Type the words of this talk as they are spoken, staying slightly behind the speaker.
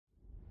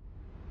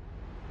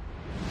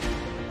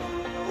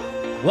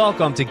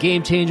Welcome to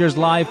Game Changers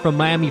live from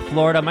Miami,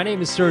 Florida. My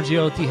name is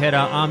Sergio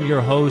Tejeda. I'm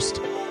your host.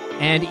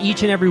 And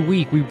each and every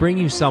week, we bring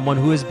you someone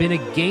who has been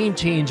a game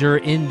changer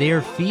in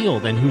their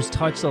field and who's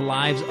touched the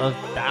lives of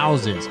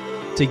thousands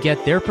to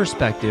get their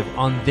perspective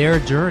on their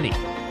journey,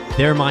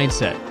 their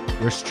mindset,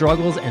 their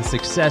struggles and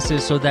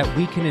successes so that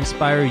we can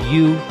inspire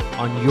you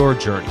on your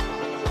journey.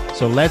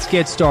 So let's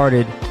get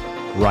started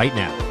right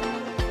now.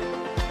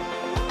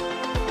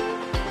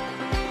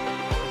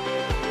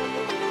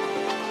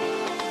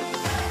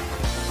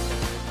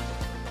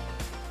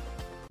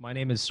 My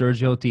name is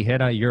Sergio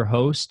Tejeda, your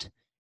host,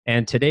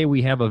 and today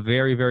we have a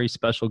very, very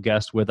special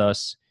guest with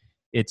us.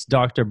 It's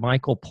Dr.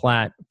 Michael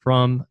Platt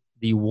from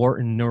the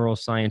Wharton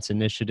Neuroscience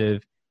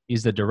Initiative.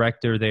 He's the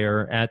director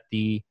there at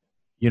the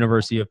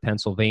University of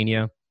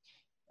Pennsylvania.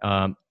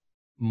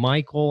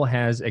 Michael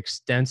has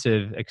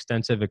extensive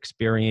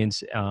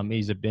experience.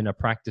 He's been a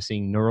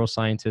practicing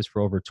neuroscientist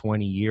for over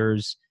 20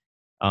 years,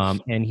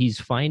 and he's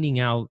finding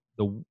out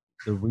the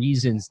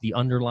reasons, the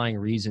underlying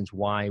reasons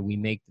why we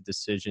make the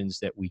decisions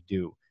that we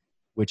do,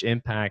 which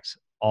impacts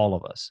all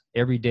of us.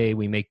 Every day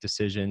we make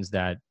decisions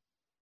that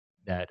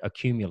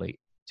accumulate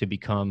to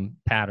become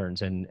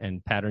patterns,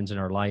 and patterns in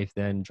our life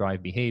then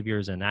drive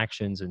behaviors and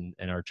actions and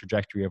our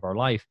trajectory of our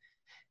life.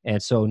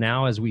 And so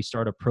now as we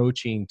start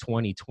approaching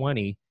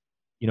 2020,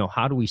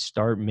 how do we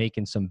start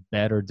making some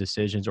better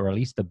decisions, or at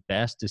least the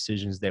best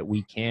decisions that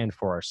we can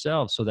for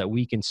ourselves, so that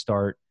we can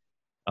start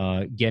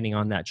getting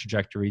on that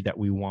trajectory that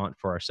we want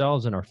for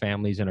ourselves and our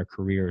families and our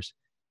careers.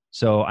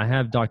 So I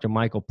have Dr.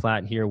 Michael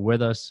Platt here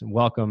with us.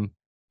 Welcome,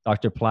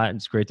 Dr. Platt.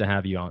 It's great to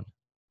have you on.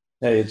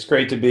 Hey, it's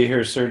great to be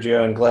here,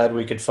 Sergio. I'm glad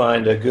we could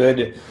find a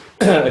good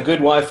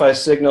Wi-Fi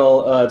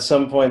signal at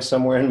some point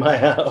somewhere in my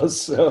house.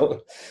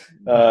 So,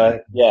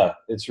 yeah,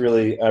 it's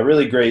really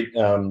great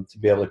to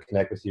be able to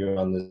connect with you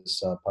on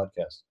this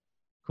podcast.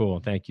 Cool.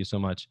 Thank you so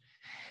much.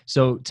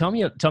 So tell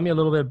me a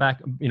little bit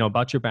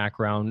about your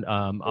background.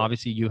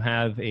 Obviously, you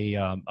have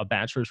a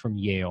bachelor's from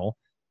Yale,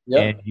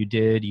 Yep. and you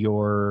did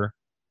your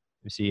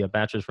a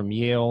bachelor's from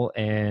Yale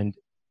and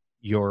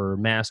your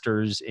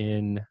master's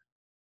in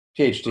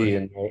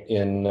PhD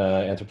in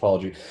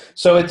anthropology.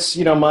 So it's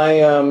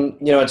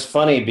it's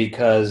funny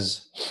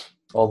because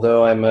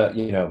although I'm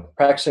a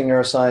practicing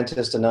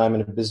neuroscientist and now I'm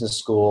in a business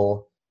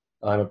school,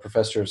 I'm a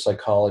professor of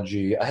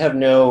psychology. I have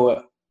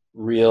no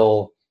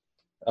real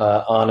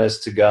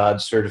honest to God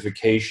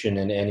certification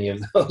in any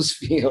of those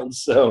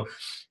fields. So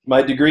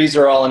my degrees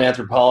are all in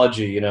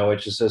anthropology,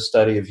 which is a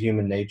study of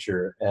human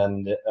nature,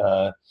 and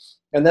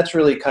that's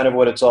really kind of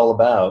what it's all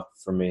about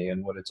for me,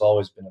 and what it's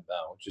always been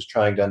about, just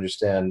trying to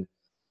understand,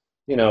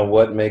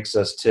 what makes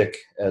us tick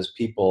as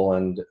people,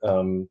 and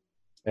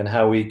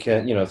how we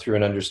can, through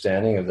an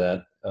understanding of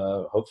that,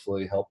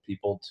 hopefully help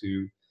people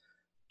to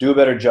do a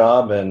better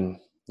job and,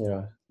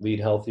 lead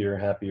healthier,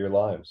 happier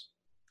lives.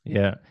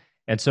 Yeah.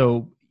 And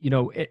so,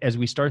 as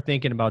we start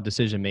thinking about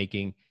decision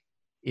making,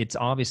 it's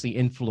obviously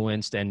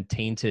influenced and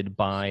tainted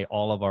by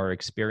all of our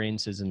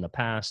experiences in the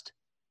past,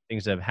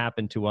 things that have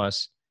happened to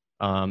us.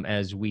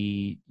 As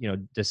we,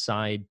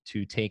 decide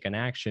to take an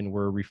action,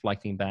 we're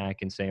reflecting back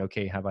and saying,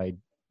 okay, have I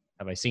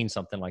seen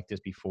something like this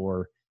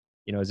before?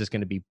 Is this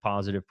going to be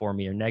positive for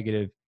me or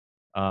negative?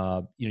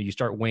 You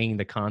start weighing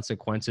the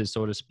consequences,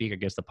 so to speak, I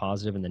guess the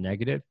positive and the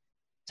negative.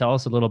 Tell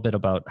us a little bit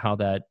about how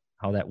that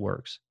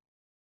works.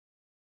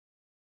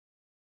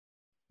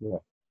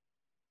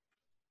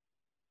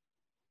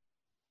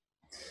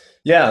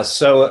 Yeah.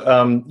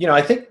 So,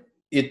 I think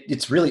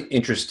it's really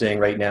interesting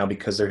right now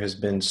because there has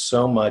been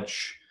so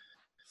much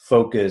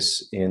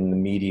focus in the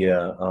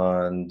media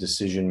on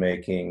decision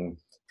making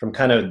from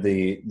kind of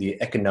the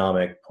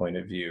economic point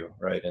of view,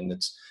 right? And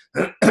it's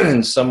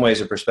in some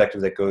ways a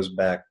perspective that goes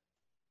back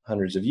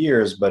hundreds of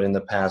years, but in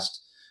the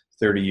past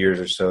 30 years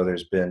or so,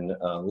 there's been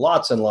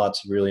lots and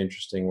lots of really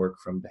interesting work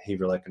from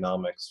behavioral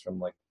economics, from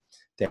like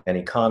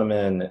Danny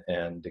Kahneman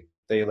and Dick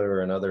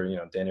Thaler and other,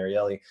 Dan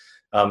Ariely,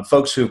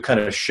 folks who've kind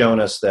of shown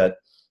us that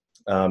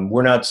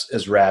we're not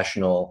as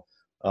rational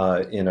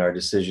in our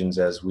decisions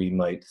as we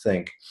might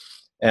think.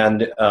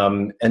 And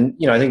I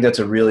think that's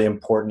a really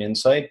important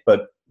insight.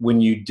 But when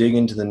you dig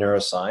into the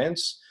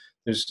neuroscience,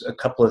 there's a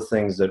couple of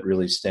things that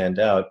really stand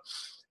out.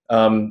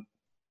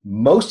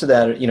 Most of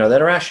that,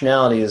 that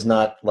irrationality is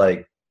not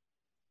like,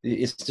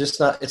 it's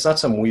not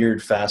some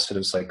weird facet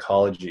of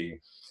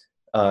psychology.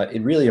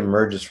 It really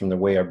emerges from the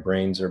way our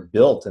brains are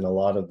built and a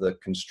lot of the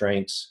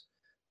constraints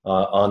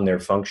on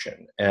their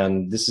function.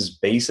 And this is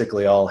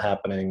basically all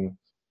happening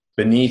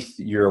beneath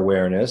your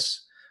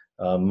awareness.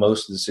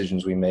 Most of the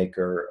decisions we make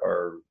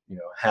are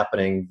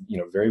happening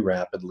very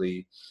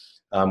rapidly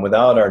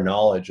without our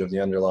knowledge of the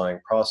underlying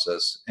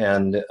process,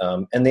 and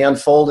they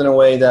unfold in a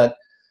way that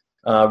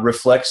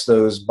reflects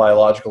those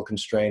biological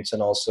constraints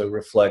and also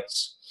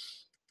reflects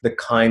the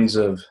kinds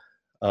of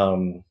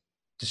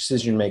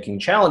decision-making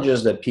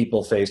challenges that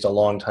people faced a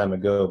long time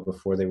ago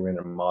before they were in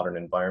a modern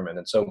environment.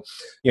 And so,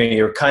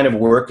 you're kind of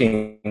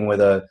working with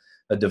a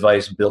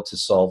device built to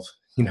solve,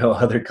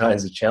 other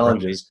kinds of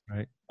challenges,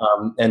 right.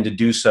 And to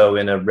do so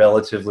in a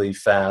relatively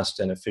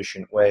fast and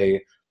efficient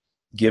way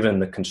given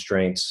the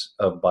constraints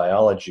of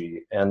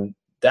biology. And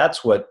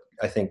that's what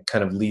I think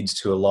kind of leads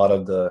to a lot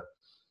of the,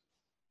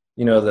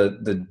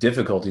 the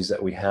difficulties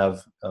that we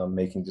have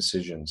making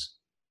decisions.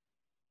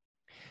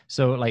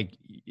 So like,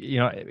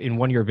 in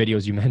one of your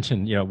videos, you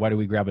mentioned, why do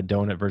we grab a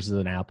donut versus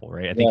an apple,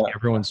 right? I think Yeah,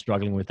 everyone's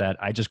struggling with that.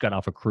 I just got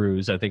off a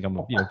cruise. I think I'm,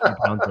 a few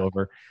pounds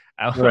over.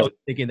 I right. was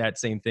thinking that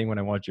same thing when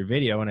I watched your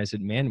video, and I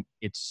said, man,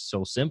 it's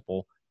so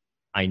simple.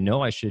 I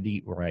know I should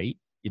eat right.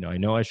 I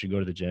know I should go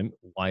to the gym.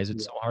 Why is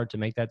it so hard to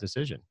make that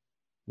decision?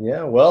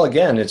 Yeah, well,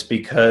 again, it's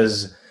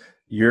because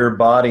your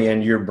body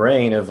and your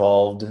brain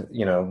evolved,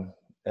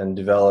 and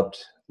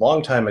developed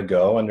long time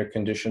ago under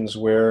conditions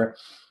where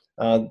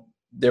uh,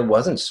 there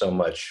wasn't so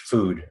much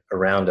food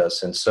around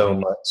us, and so Right.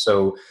 much.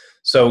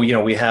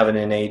 We have an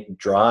innate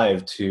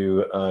drive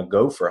to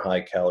go for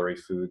high calorie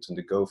foods and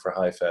to go for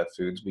high fat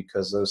foods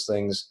because those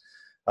things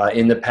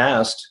in the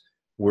past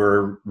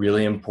were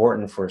really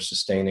important for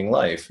sustaining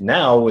life.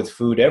 Now, with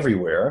food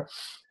everywhere,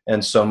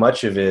 and so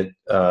much of it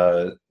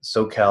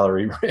so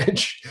calorie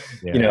rich,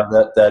 Yeah.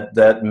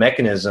 that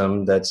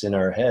mechanism that's in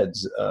our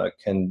heads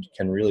can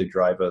really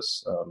drive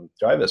us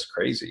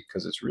crazy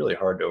because it's really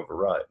hard to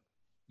override.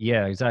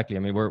 Yeah, exactly. I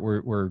mean,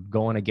 we're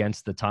going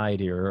against the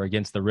tide here, or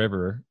against the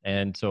river.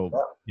 And so,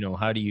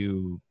 how do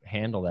you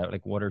handle that?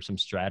 Like, what are some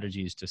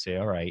strategies to say,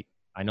 all right,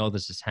 I know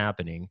this is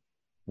happening.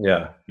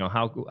 Yeah,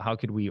 How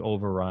could we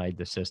override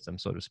the system,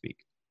 so to speak?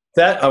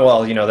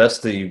 well, that's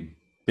the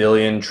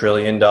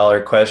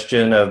billion-trillion-dollar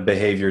question of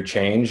behavior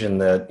change,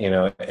 and that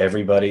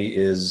everybody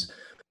is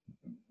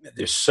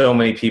there's so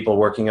many people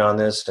working on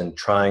this and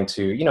trying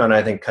to, and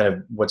I think kind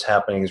of what's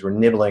happening is we're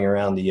nibbling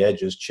around the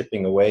edges,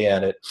 chipping away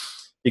at it,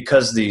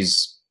 because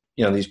these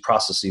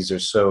processes are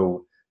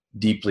so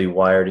deeply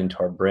wired into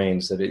our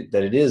brains that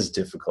it is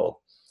difficult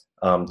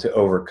to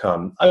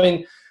overcome. I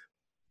mean,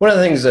 one of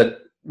the things that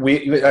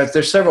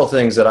there's several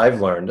things that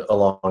I've learned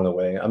along the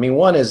way. I mean,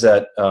 one is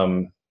that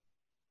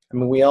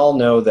we all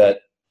know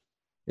that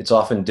it's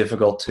often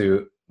difficult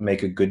to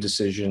make a good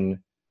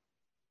decision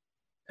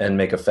and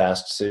make a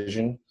fast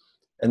decision.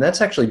 And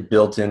that's actually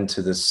built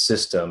into the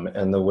system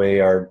and the way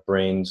our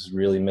brains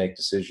really make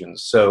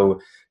decisions.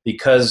 So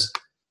because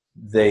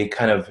they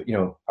kind of,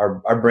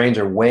 our brains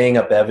are weighing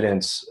up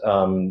evidence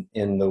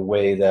in the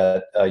way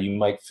that you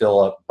might fill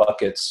up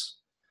buckets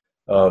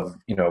of,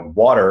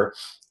 water,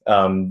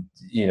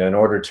 in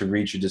order to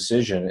reach a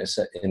decision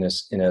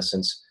in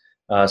essence.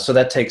 So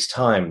that takes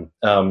time.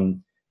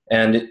 And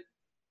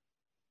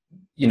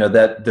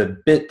that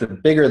the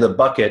bigger the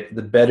bucket,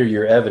 the better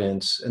your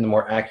evidence and the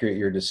more accurate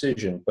your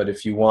decision. But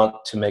if you want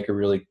to make a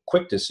really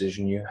quick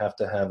decision, you have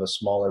to have a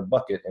smaller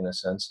bucket in a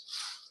sense.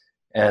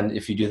 And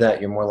if you do that,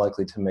 you're more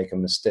likely to make a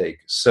mistake.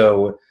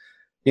 So,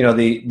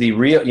 the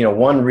real,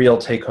 one real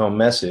take home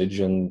message,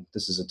 and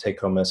this is a take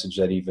home message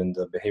that even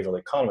the behavioral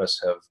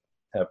economists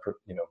have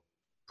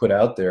put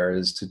out there,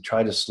 is to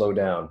try to slow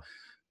down.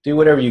 Do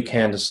whatever you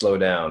can to slow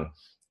down.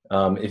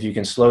 If you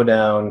can slow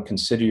down,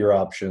 consider your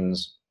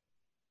options,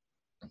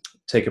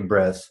 take a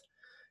breath,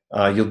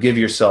 you'll give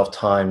yourself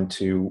time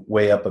to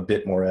weigh up a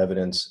bit more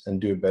evidence and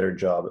do a better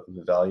job of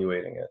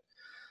evaluating it.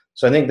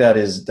 So I think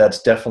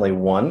that's definitely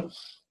one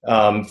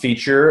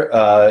feature.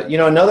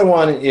 Another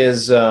one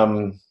is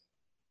the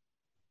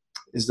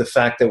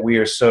fact that we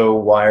are so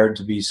wired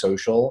to be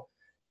social.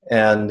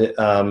 And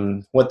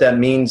what that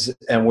means,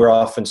 and we're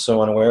often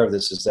so unaware of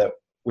this, is that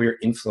we're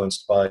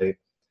influenced by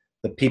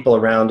the people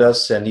around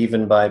us and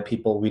even by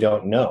people we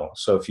don't know.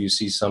 So if you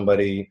see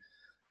somebody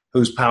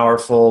who's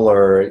powerful,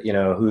 or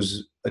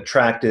who's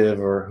attractive,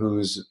 or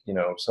who's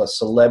a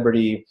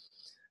celebrity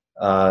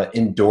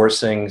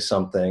endorsing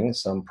some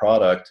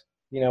product,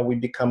 we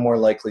become more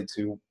likely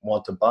to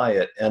want to buy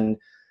it. And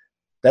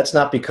that's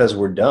not because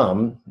we're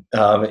dumb.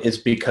 It's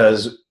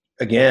because,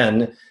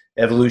 again,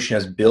 evolution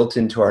has built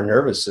into our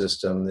nervous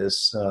system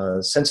this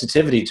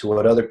sensitivity to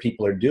what other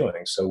people are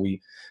doing. So we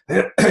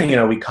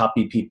we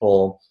copy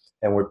people,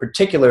 and we're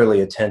particularly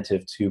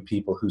attentive to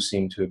people who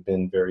seem to have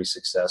been very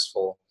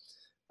successful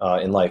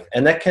in life,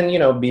 and that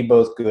can be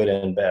both good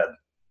and bad.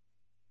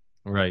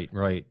 Right,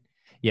 right.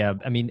 Yeah,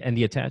 I mean, and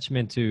the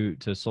attachment to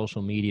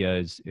social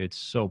media it's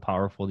so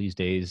powerful these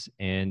days.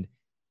 And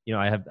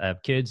I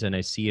have kids, and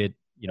I see it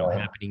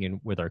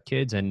happening with our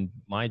kids. And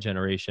my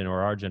generation,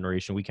 or our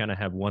generation, we kind of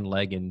have one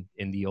leg in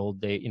the old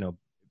day, Yeah.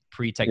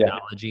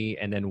 pre-technology,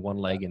 and then one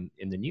leg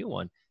in the new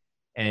one.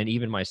 And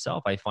even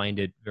myself, I find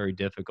it very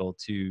difficult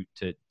to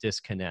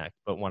disconnect.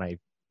 But when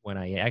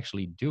I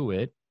actually do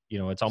it,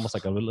 it's almost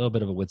like a little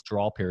bit of a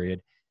withdrawal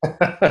period.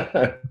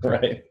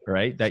 Right.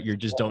 Right, that you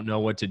just don't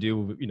know what to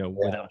do, Yeah.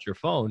 without your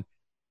phone.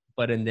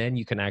 And then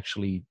you can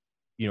actually,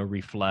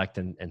 reflect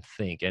and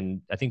think.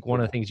 And I think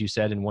one of the things you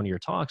said in one of your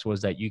talks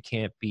was that you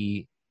can't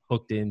be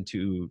hooked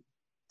into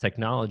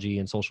technology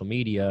and social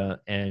media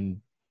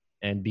and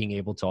being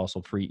able to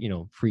also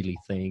freely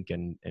think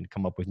and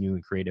come up with new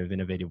and creative,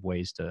 innovative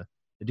ways to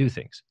do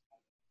things.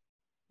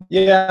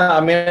 Yeah,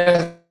 I mean,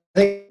 I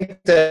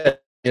think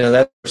that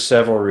that's for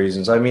several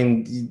reasons. I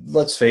mean,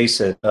 let's face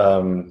it.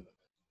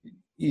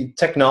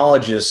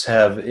 technologists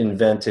have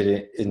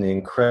invented an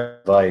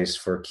incredible device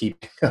for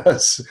keeping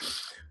us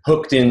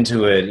hooked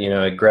into it. You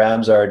know, it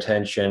grabs our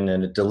attention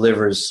and it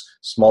delivers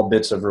small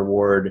bits of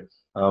reward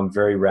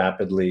very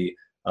rapidly.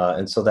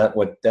 And so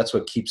that's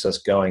what keeps us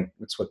going.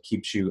 It's what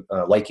keeps you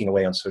liking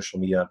away on social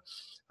media,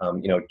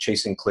 you know,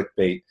 chasing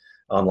clickbait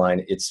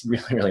online. It's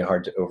really, really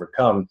hard to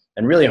overcome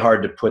and really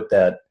hard to put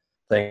that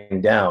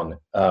thing down,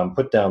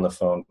 put down the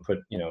phone,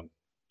 you know,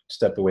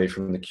 step away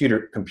from the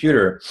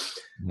computer.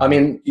 I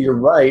mean, you're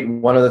right.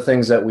 One of the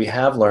things that we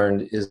have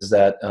learned is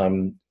that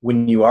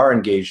when you are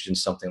engaged in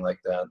something like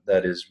that,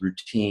 that is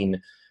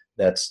routine,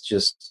 that's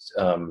just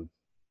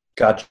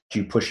got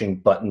you pushing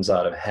buttons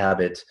out of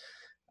habit,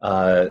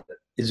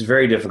 it's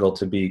very difficult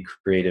to be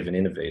creative and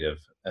innovative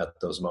at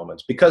those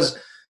moments, because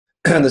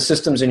the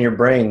systems in your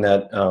brain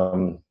that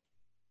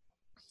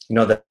you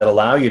know, that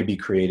allow you to be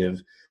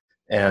creative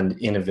and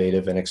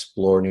innovative and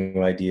explore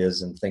new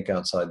ideas and think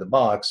outside the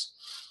box,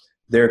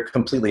 they're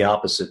completely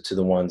opposite to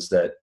the ones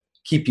that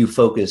keep you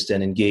focused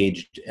and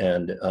engaged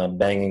and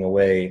banging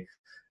away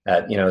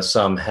at, you know,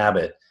 some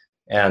habit.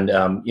 And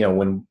you know,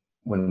 when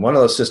one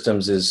of those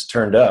systems is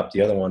turned up,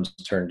 the other one's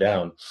turned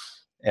down.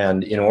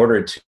 And in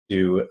order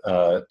to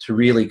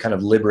really kind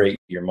of liberate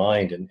your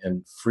mind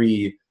and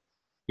free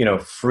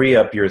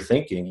up your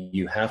thinking,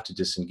 you have to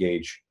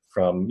disengage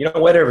from, you know,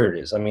 whatever it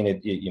is. I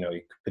mean, you know,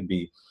 it could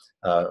be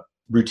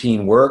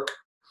routine work,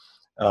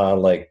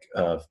 like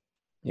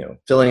you know,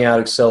 filling out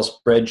Excel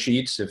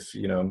spreadsheets,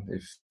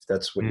 if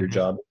that's what your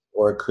job is,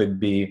 or it could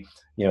be,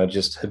 you know,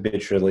 just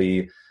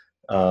habitually,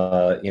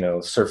 you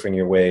know, surfing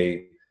your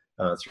way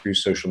through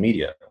social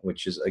media,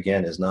 which is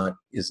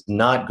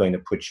not going to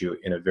put you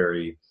in a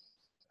very,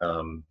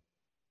 you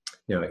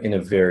know, in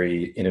a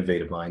very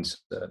innovative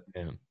mindset.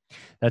 Yeah.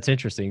 That's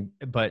interesting.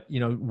 But, you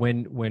know,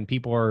 when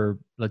people are,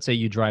 let's say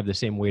you drive the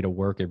same way to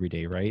work every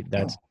day, right?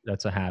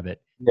 That's a habit.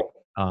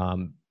 Yeah.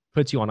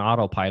 Puts you on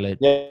autopilot,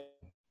 Yeah.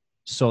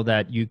 so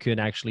that you can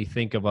actually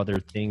think of other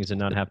things and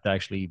not have to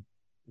actually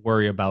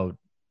worry about,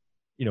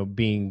 you know,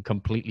 being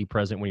completely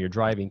present when you're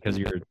driving, because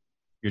you're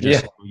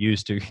just so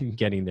used to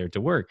getting there to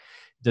work.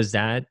 Does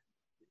that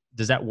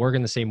work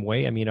in the same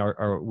way? I mean,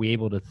 are we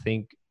able to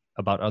think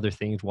about other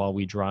things while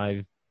we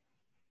drive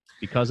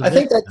because of I this?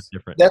 think That's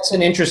different. that's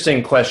an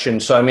interesting question.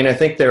 So, I mean, I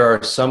think there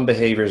are some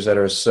behaviors that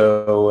are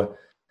so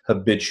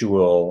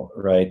habitual,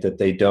 right, that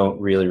they don't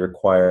really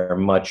require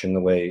much in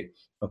the way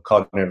of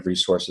cognitive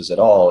resources at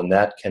all. And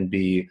that can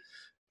be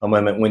a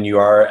moment when you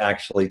are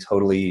actually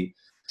totally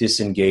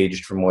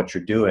disengaged from what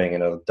you're doing,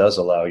 and it does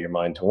allow your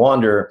mind to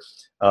wander.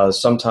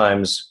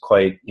 Sometimes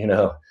quite, you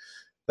know,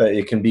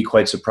 it can be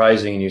quite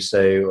surprising, and you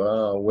say,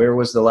 where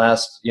was the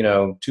last, you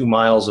know, 2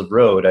 miles of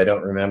road? I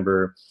don't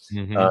remember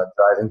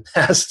driving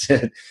past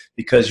it,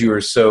 because you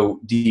were so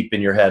deep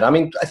in your head. I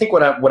mean, I think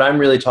what I'm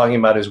really talking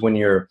about is when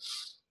you're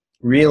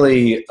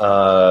really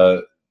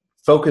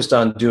focused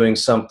on doing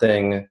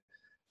something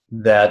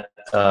that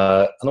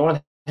on the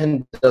one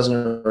hand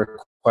doesn't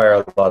require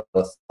a lot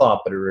of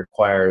thought, but it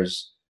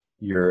requires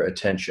your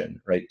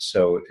attention, right?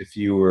 So if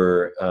you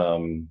were,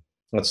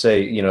 let's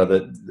say, you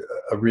know,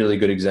 a really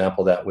good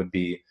example that would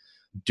be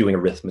doing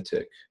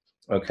arithmetic.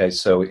 Okay,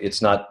 so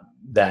it's not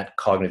that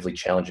cognitively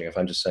challenging. If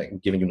I'm just saying,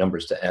 giving you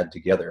numbers to add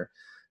together,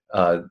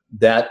 you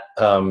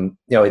know,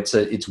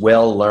 it's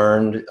well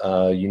learned.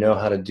 You know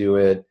how to do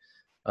it.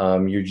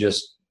 You're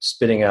just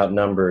spitting out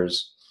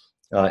numbers,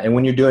 and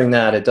when you're doing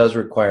that, it does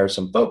require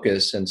some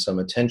focus and some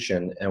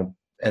attention,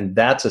 and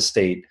that's a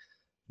state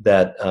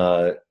that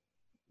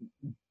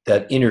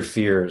that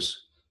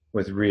interferes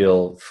with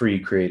real free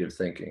creative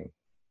thinking.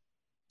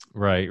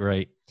 Right.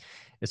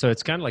 And so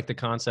it's kind of like the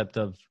concept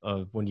of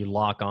when you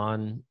lock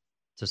on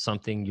to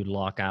something, you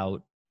lock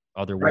out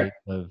other ways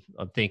of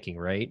thinking,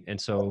 right?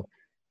 And so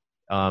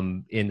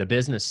in the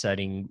business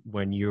setting,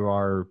 when you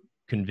are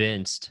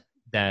convinced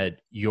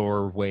that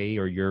your way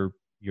or your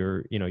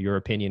you know, your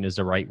opinion is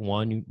the right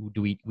one,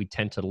 we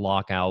tend to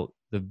lock out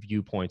the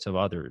viewpoints of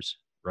others,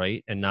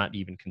 right? And not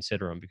even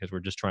consider them, because we're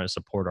just trying to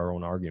support our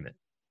own argument.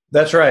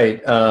 That's right.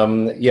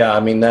 Yeah, I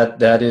mean,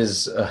 that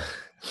is.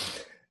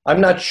 I'm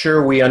not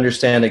sure we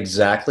understand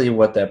exactly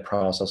what that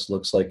process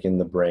looks like in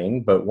the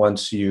brain, but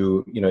once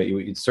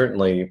it's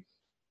certainly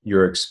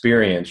your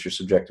experience, your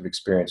subjective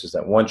experience, is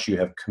that once you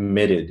have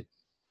committed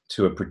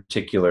to a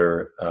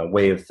particular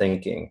way of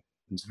thinking,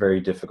 it's very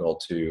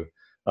difficult to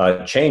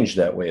change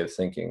that way of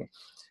thinking.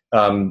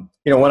 You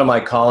know, one of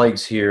my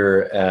colleagues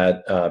here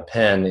at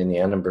Penn in the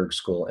Annenberg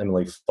School,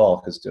 Emily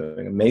Falk, is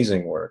doing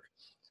amazing work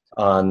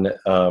on,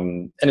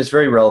 and it's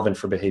very relevant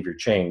for behavior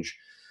change.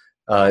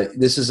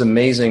 This is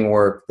amazing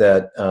work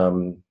that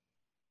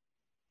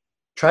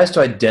tries to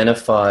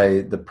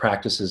identify the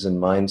practices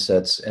and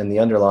mindsets and the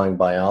underlying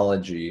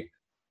biology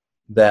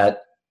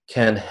that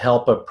can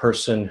help a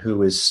person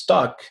who is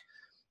stuck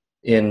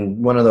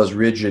in one of those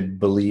rigid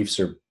beliefs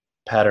or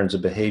patterns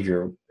of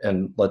behavior.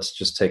 And let's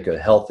just take a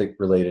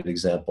health-related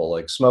example,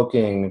 like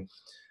smoking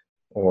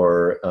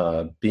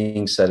or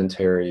being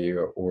sedentary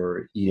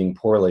or eating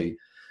poorly.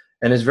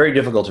 And it's very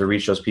difficult to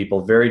reach those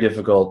people, very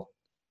difficult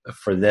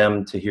for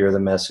them to hear the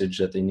message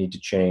that they need to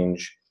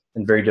change,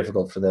 and very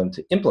difficult for them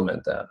to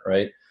implement that,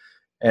 right?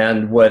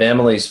 And what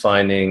Emily's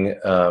finding,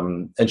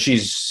 and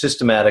she's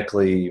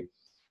systematically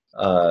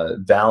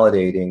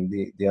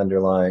validating the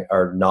underlying,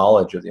 our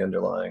knowledge of the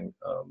underlying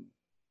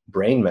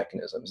brain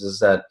mechanisms, is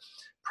that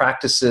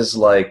practices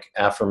like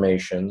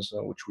affirmations,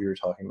 which we were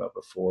talking about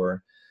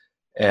before,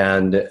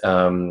 and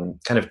kind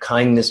of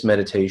kindness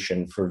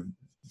meditation for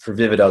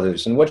vivid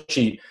others. And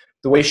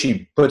the way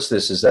she puts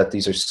this is that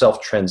these are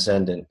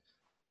self-transcendent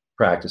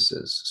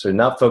practices. So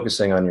not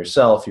focusing on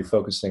yourself, you're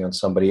focusing on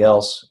somebody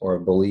else or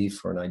a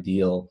belief or an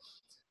ideal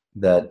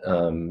that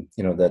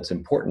that's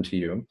important to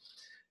you.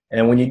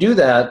 And when you do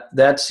that,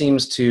 that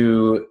seems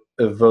to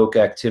evoke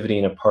activity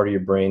in a part of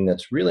your brain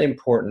that's really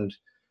important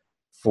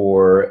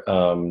for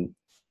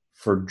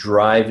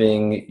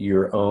driving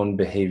your own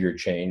behavior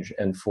change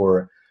and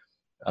for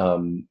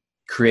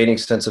creating a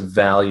sense of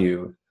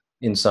value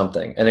in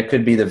something. And it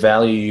could be the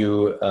value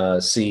you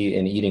see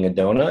in eating a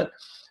donut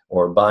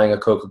or buying a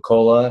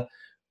Coca-Cola,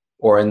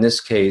 or in this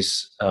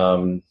case,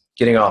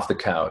 getting off the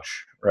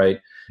couch, right?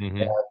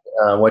 Mm-hmm.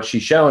 And what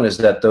she's shown is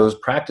that those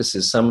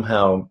practices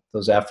somehow,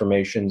 those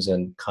affirmations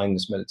and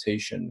kindness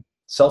meditation,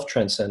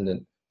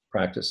 self-transcendent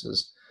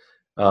practices,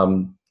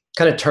 kind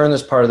of turn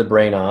this part of the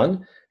brain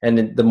on.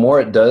 And the more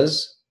it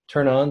does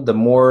turn on, the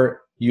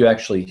more you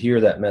actually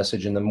hear that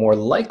message, and the more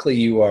likely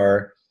you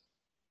are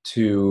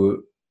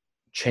to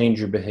change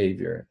your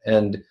behavior.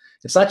 And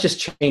it's not just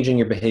changing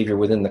your behavior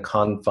within the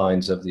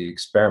confines of the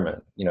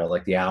experiment,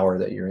 like the hour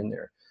that you're in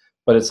there,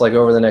 but it's like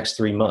over the next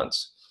 3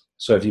 months.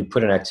 So if you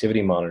put an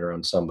activity monitor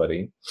on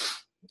somebody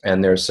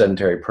and they're a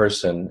sedentary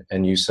person,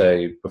 and you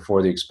say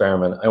before the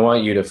experiment, I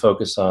want you to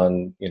focus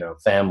on,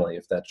 family,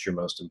 if that's your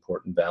most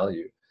important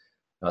value.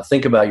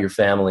 Think about your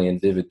family in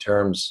vivid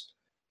terms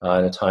in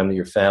a time that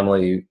your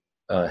family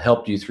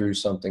helped you through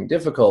something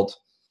difficult.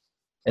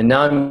 And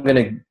now I'm going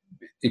to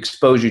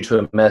expose you to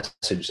a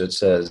message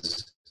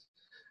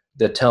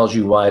that tells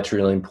you why it's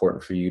really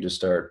important for you to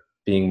start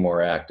being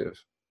more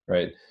active,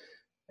 right?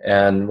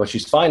 And what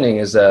she's finding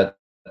is that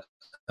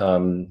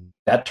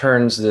that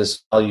turns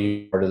this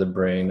value part of the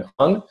brain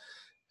on,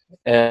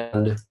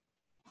 and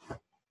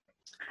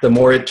the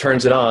more it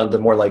turns it on, the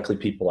more likely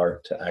people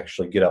are to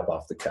actually get up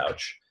off the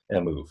couch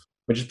and move,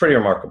 which is pretty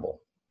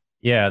remarkable.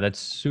 Yeah, that's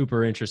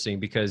super interesting,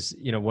 because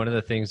one of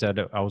the things that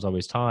I was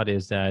always taught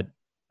is that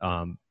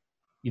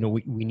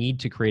we need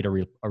to create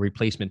a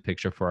replacement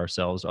picture for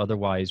ourselves.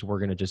 Otherwise, we're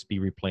going to just be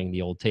replaying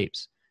the old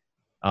tapes.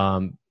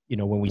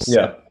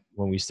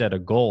 When we set a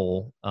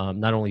goal,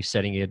 not only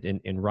setting it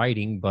in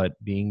writing, but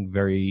being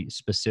very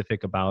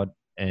specific about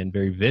and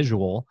very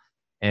visual,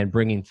 and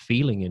bringing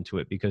feeling into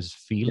it, because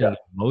feeling,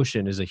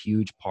 emotion is a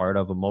huge part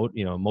of a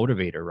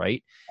motivator,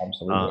 right?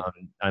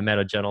 Absolutely. I met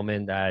a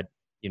gentleman that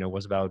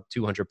was about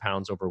 200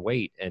 pounds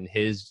overweight, and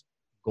his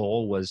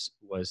goal was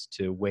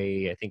to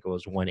weigh, I think it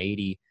was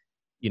 180,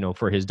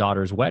 for his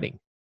daughter's wedding.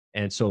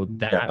 And so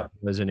that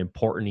was an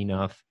important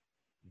enough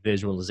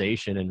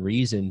visualization and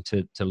reason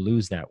to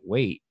lose that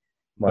weight.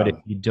 Wow. But if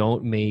you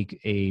don't make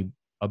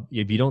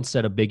if you don't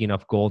set a big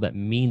enough goal that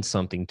means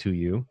something to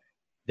you,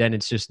 then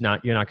it's just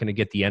you're not going to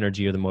get the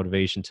energy or the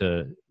motivation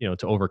to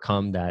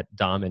overcome that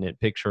dominant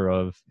picture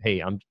of, hey,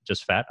 I'm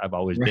just fat. I've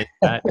always been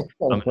fat.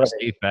 I'm going to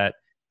stay fat.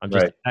 I'm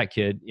just a fat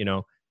kid.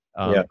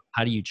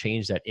 How do you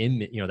change that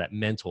that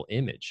mental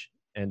image?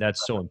 And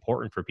that's so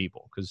important for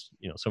people, because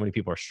so many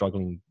people are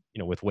struggling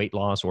with weight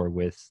loss or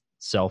with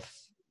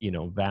self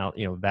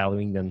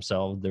valuing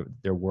themselves,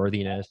 their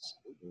worthiness.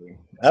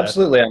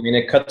 Absolutely. I mean,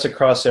 it cuts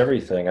across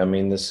everything. I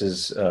mean, this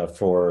is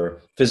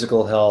for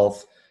physical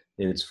health,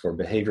 it's for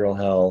behavioral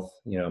health,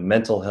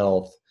 mental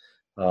health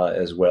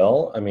as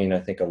well. I mean, I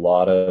think a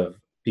lot of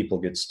people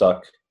get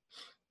stuck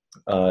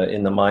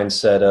in the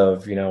mindset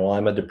of, well,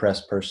 I'm a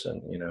depressed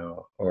person,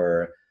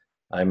 or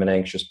I'm an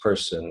anxious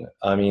person.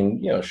 I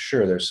mean,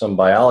 sure, there's some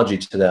biology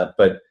to that,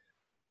 but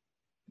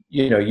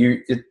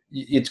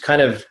it's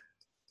kind of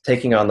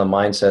taking on the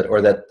mindset,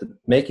 or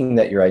making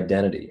that your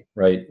identity,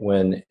 right?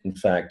 When in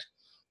fact,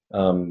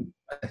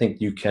 I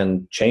think you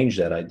can change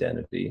that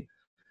identity.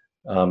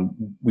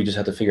 We just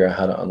have to figure out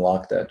how to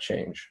unlock that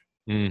change.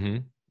 Mm-hmm.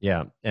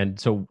 Yeah. And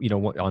so,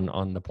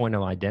 on the point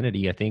of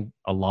identity, I think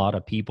a lot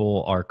of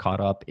people are caught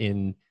up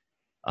in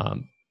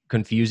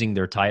confusing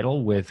their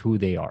title with who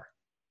they are.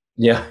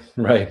 Yeah.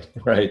 Right.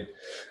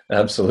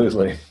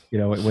 Absolutely.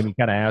 When you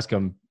kind of ask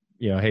them,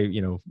 hey,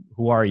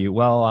 who are you?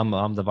 Well,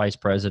 I'm the vice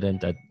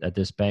president at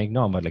this bank.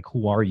 No, I'm like,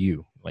 who are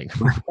you? Like,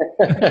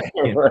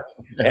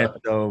 and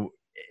so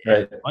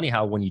it's funny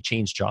how when you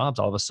change jobs,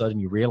 all of a sudden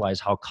you realize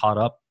how caught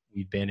up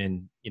we've been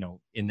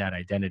in that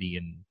identity,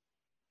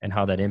 and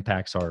how that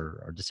impacts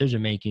our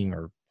decision making,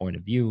 our point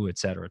of view, et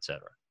cetera, et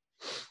cetera.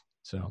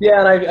 So yeah,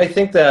 and I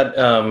think that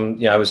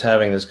I was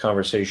having this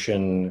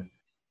conversation.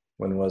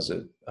 When was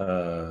it?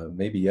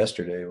 Maybe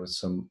yesterday with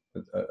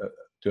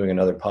doing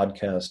another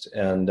podcast,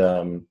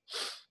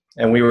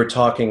 and we were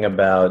talking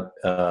about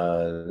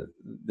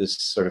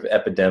this sort of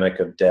epidemic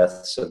of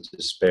deaths of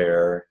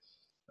despair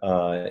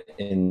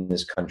in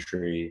this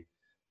country,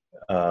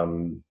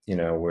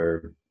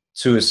 where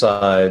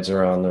suicides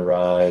are on the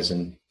rise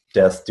and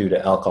death due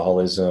to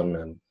alcoholism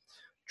and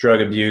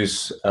drug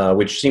abuse,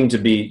 which seem to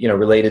be,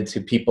 related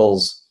to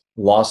people's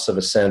loss of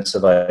a sense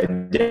of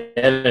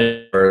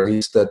identity, or at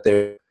least that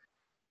their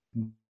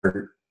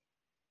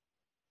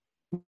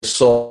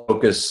sole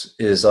focus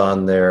is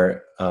on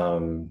their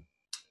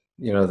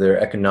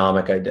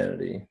economic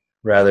identity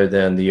rather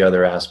than the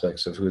other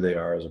aspects of who they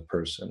are as a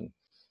person.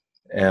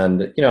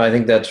 And, I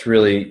think that's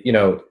really,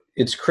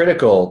 it's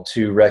critical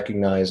to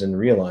recognize and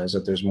realize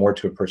that there's more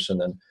to a person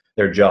than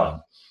their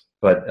job.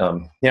 But,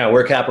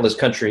 we're a capitalist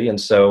country.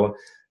 And so,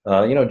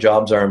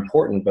 jobs are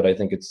important, but I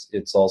think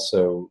it's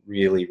also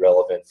really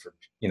relevant for,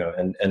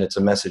 and it's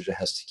a message that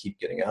has to keep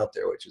getting out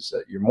there, which is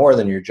that you're more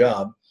than your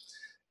job.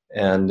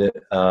 And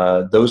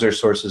those are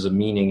sources of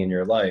meaning in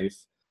your life,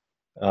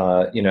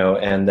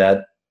 and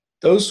that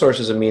those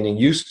sources of meaning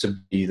used to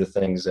be the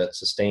things that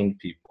sustained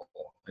people,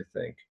 I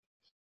think.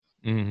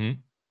 Mm-hmm.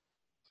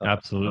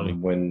 Absolutely.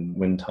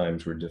 When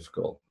times were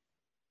difficult.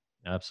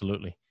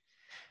 Absolutely.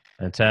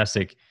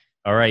 Fantastic.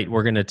 All right,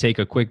 we're going to take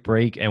a quick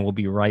break, and we'll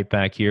be right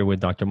back here with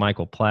Dr.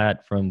 Michael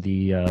Platt from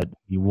the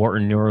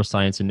Wharton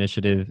Neuroscience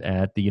Initiative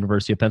at the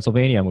University of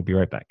Pennsylvania, and we'll be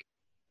right back.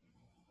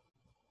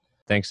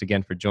 Thanks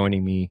again for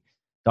joining me,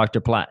 Dr.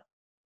 Platt.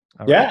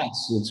 Right.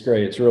 It's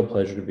great. It's a real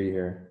pleasure to be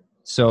here.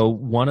 So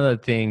one of the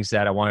things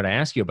that I wanted to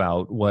ask you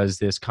about was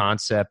this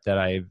concept that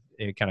I've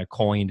kind of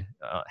coined,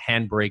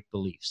 handbrake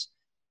beliefs.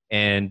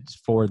 And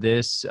for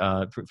this,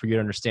 for you to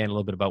understand a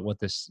little bit about what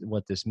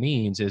this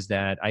means, is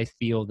that I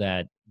feel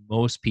that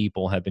most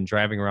people have been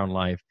driving around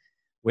life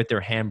with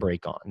their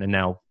handbrake on. And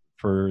now,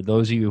 for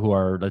those of you who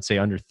are, let's say,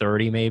 under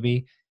 30,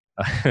 maybe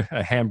a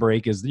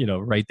handbrake is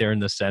right there in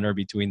the center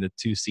between the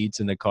two seats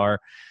in the car.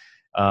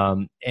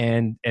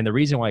 And the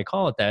reason why I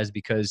call it that is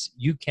because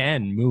you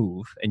can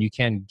move and you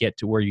can get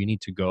to where you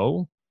need to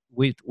go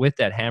with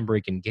that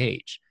handbrake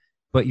engaged.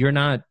 But you're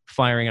not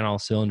firing on all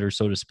cylinders,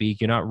 so to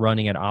speak. You're not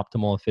running at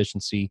optimal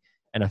efficiency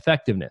and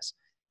effectiveness.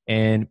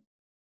 And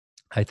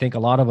I think a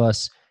lot of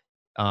us,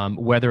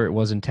 whether it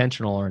was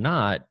intentional or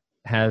not,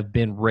 have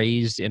been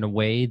raised in a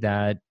way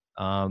that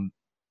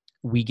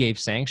we gave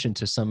sanction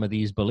to some of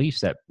these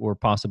beliefs that were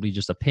possibly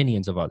just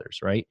opinions of others,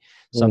 right?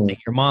 Something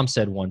your mom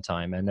said one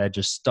time and that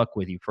just stuck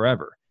with you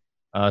forever.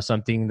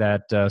 Something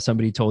that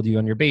somebody told you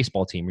on your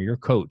baseball team or your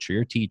coach or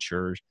your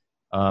teacher,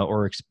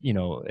 or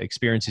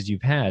experiences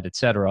you've had, et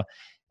cetera.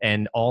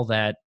 And all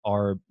that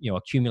are,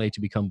 accumulate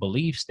to become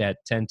beliefs that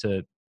tend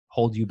to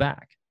hold you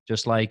back.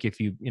 Just like if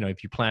you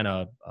plant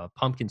a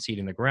pumpkin seed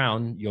in the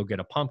ground, you'll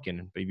get a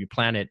pumpkin. But if you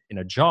plant it in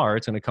a jar,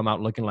 it's going to come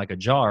out looking like a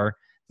jar,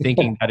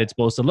 thinking that it's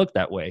supposed to look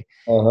that way,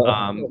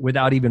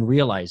 without even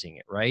realizing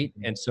it, right?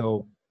 And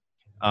so,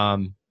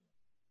 for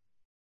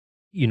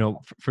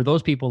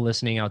those people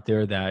listening out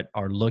there that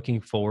are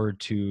looking forward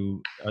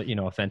to,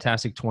 a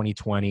fantastic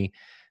 2020,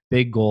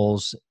 big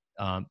goals,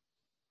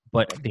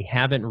 but they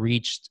haven't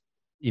reached,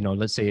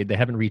 let's say they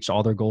haven't reached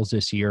all their goals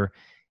this year,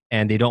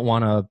 and they don't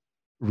want to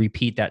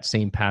repeat that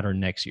same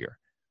pattern next year.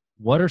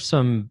 What are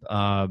some,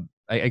 I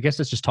guess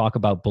let's just talk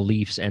about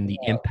beliefs and the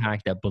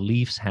impact that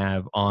beliefs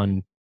have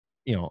on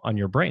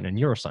your brain and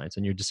neuroscience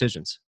and your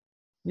decisions.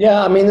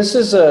 Yeah, I mean, this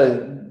is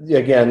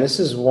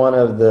one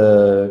of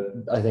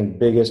the, I think,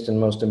 biggest and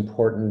most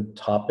important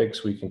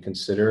topics we can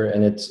consider.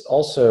 And it's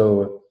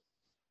also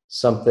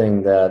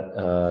something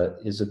that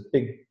is a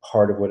big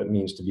part of what it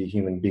means to be a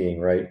human being,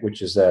 right?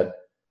 Which is that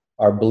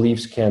our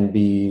beliefs can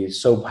be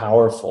so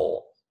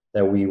powerful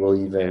that we will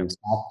even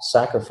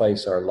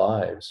sacrifice our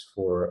lives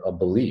for a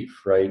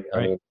belief, right?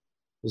 I mean,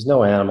 there's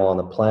no animal on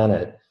the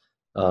planet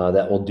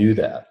that will do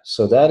that.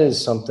 So that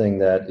is something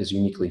that is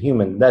uniquely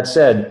human. That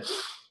said,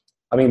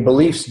 I mean,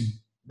 beliefs,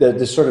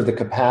 the sort of the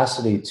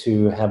capacity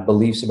to have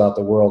beliefs about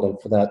the world and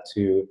for that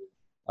to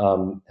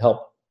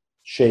help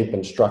shape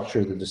and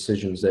structure the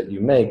decisions that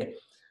you make,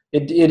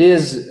 that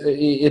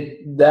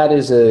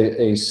is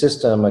a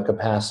system, a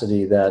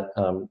capacity that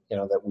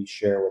that we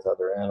share with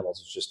other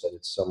animals. It's just that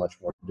it's so much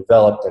more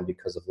developed, and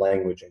because of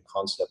language and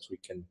concepts, we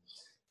can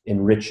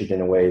enrich it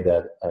in a way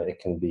that it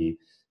can be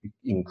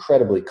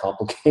incredibly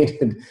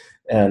complicated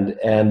and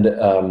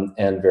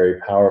very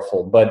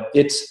powerful. But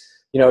it's,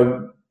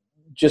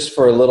 just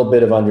for a little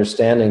bit of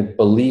understanding,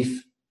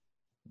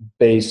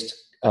 belief-based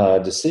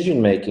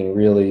decision-making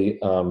really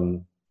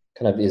kind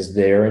of is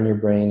there in your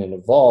brain and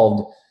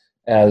evolved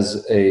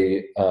as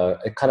a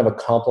kind of a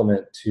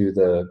complement to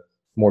the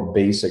more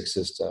basic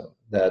system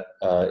that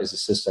is a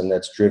system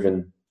that's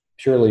driven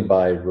purely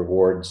by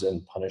rewards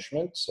and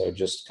punishment. So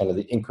just kind of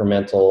the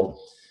incremental,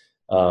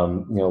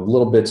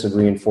 little bits of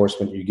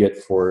reinforcement you get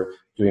for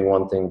doing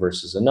one thing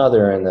versus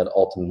another, and that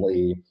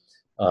ultimately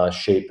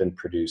shape and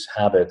produce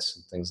habits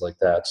and things like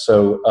that.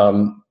 So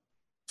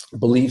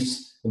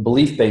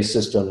belief-based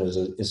system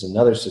is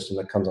another system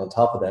that comes on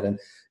top of that. And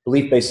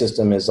belief-based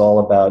system is all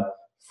about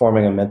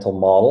forming a mental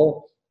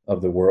model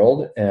of the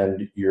world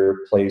and your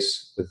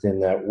place within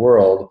that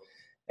world.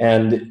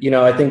 And,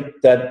 I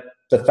think that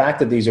the fact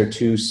that these are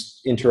two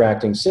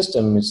interacting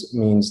systems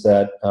means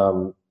that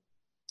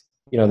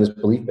this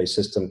belief-based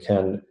system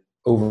can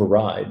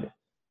override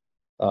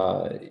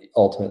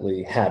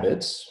ultimately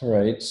habits,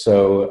 right?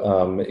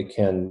 So it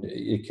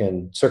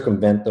can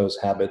circumvent those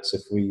habits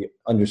if we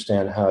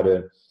understand how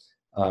to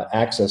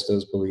access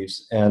those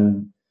beliefs.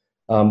 And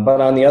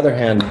but on the other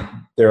hand,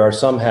 there are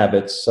some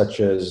habits such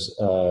as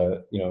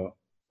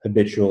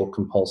habitual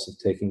compulsive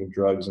taking of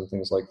drugs and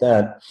things like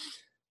that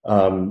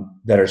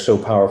that are so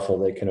powerful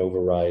they can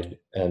override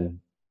and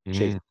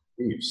change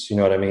abuse. You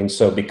know what I mean?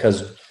 So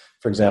because,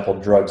 for example,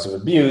 drugs of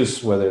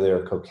abuse, whether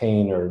they're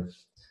cocaine or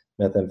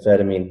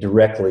methamphetamine,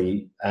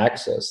 directly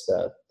access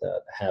that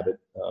habit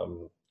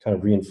kind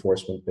of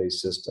reinforcement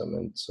based system,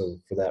 and so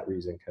for that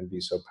reason can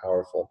be so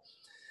powerful.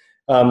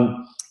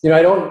 I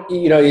don't.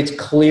 It's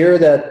clear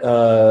that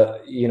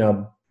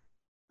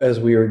as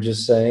we were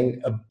just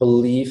saying, a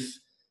belief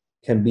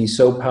can be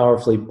so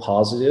powerfully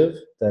positive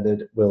that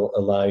it will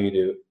allow you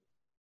to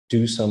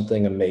do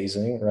something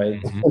amazing,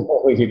 right?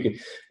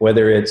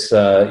 Whether it's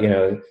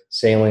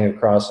sailing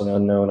across an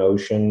unknown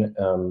ocean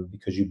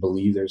because you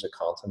believe there's a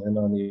continent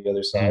on the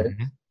other side,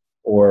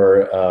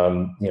 or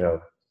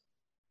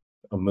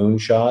a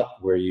moonshot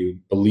where you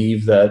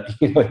believe that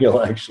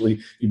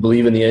you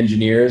believe in the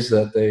engineers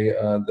that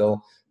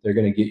they're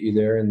going to get you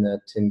there in that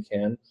tin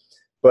can.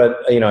 But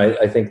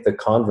I think the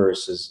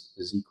converse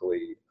is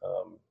equally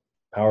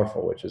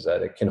powerful, which is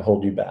that it can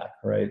hold you back,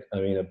 right? I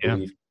mean, a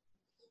belief,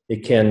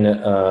 it can,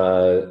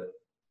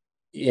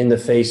 in the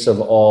face of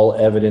all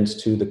evidence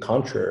to the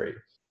contrary,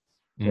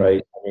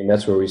 right? I mean,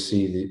 that's where we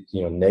see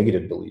the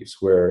negative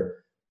beliefs,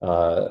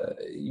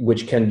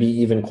 which can be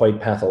even quite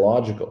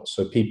pathological.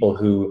 So people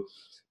who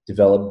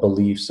develop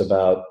beliefs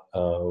about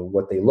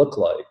what they look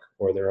like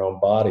or their own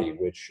body,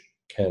 which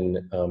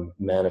can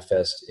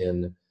manifest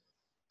in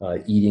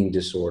eating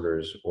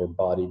disorders or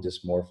body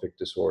dysmorphic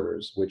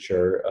disorders, which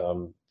are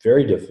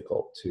very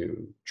difficult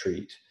to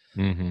treat.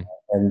 And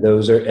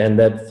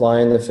that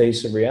fly in the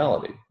face of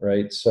reality,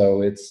 right?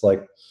 So it's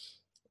like,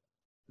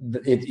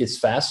 it's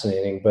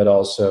fascinating, but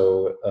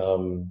also,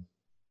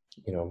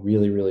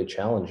 really, really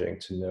challenging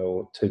to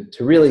know, to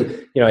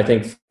really, I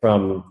think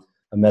from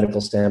a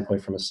medical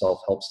standpoint, from a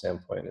self-help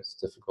standpoint, it's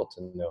difficult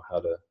to know how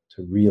to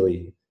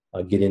really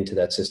get into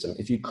that system.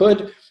 If you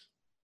could,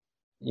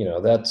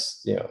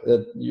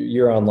 that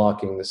you're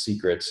unlocking the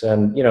secrets.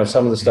 And,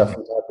 some of the stuff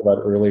we talked about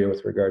earlier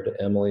with regard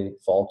to Emily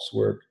Falk's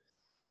work,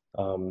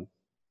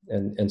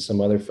 and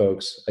some other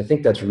folks, I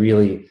think that's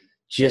really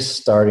just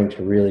starting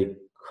to really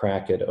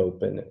crack it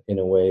open in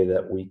a way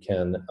that we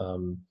can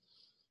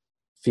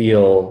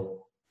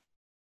feel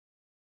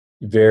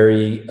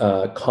very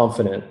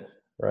confident,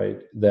 right?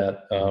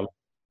 That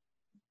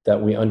that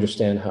we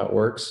understand how it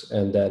works,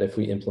 and that if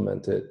we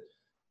implement it,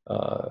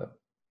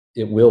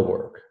 it will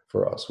work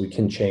for us. We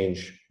can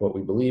change what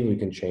we believe. We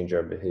can change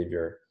our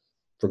behavior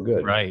for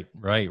good. Right.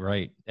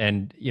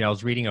 And, I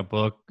was reading a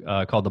book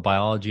called The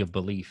Biology of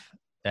Belief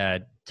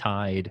that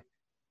tied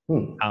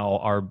how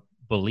our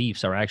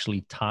beliefs are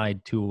actually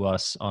tied to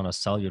us on a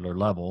cellular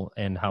level,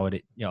 and how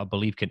a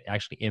belief can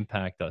actually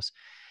impact us.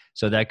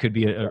 So that could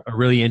be a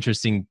really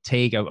interesting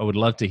take. I would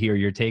love to hear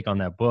your take on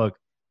that book.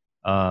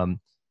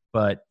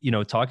 But,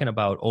 talking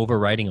about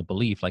overriding a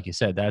belief, like you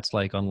said, that's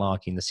like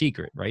unlocking the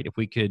secret, right? If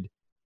we could,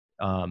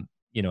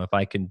 if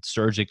I could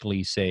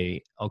surgically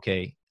say,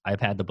 okay,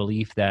 I've had the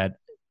belief that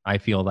I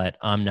feel that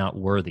I'm not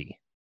worthy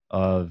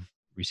of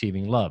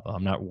receiving love.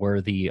 I'm not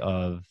worthy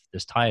of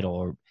this title.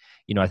 Or,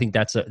 I think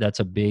that's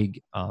a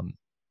big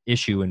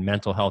issue in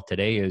mental health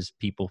today, is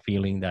people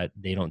feeling that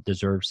they don't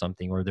deserve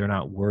something, or they're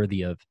not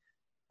worthy of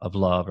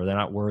love, or they're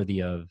not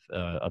worthy of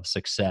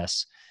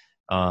success.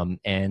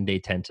 And they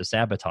tend to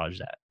sabotage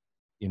that,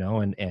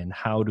 and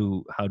how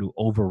to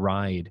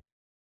override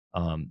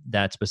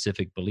that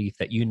specific belief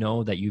that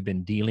that you've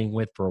been dealing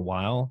with for a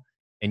while,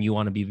 and you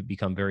want to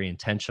become very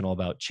intentional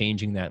about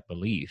changing that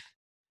belief.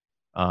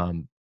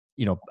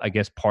 I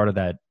guess part of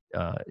that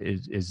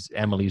is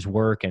Emily's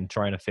work, and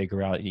trying to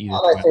figure out either.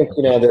 Well, I think,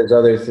 there's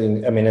other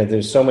things. I mean,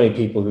 there's so many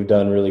people who've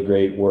done really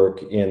great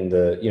work in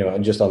the,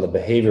 and just on the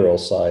behavioral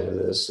side of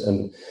this,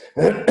 and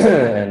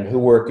and who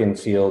work in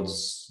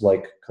fields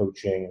like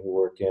coaching, who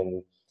work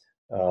in,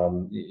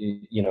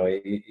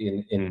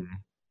 in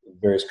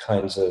various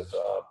kinds of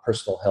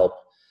personal help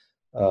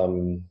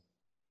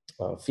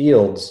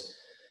fields.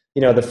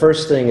 The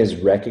first thing is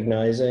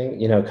recognizing,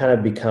 kind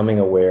of becoming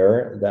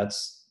aware.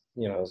 That's,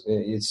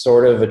 it's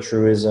sort of a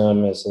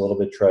truism. It's a little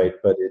bit trite,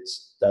 but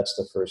that's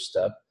the first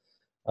step.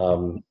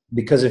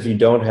 Because if you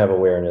don't have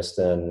awareness,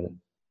 then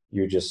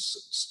you're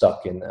just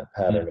stuck in that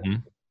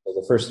pattern. So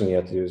the first thing you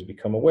have to do is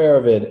become aware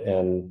of it,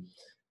 and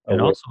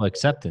also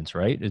acceptance,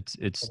 right? It's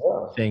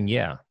saying,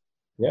 I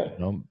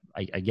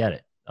get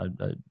it.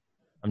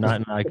 I'm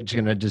not just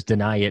going to just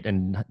deny it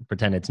and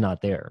pretend it's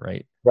not there,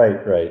 right?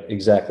 Right,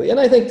 exactly. And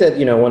I think that,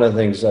 one of the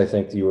things I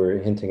think you were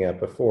hinting at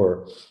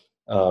before,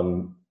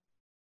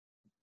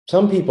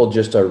 some people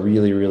just are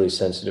really, really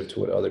sensitive to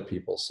what other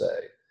people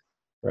say,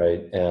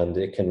 right? And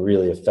it can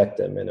really affect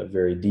them in a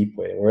very deep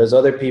way. Whereas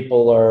other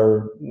people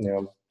are,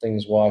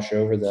 things wash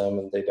over them,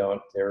 and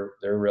they're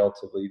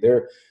relatively,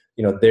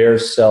 their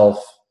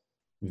self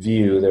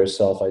view, their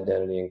self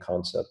identity and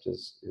concept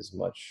is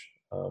much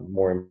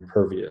more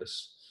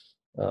impervious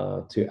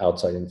to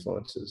outside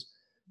influences.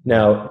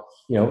 Now,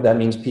 that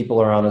means people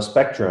are on a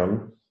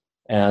spectrum,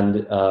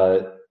 and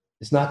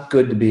it's not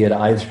good to be at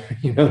either,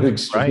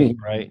 extreme.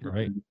 Right.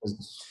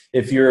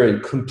 If you're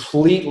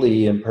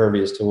completely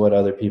impervious to what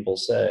other people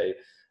say,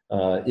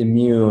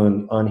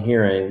 immune,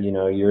 unhearing,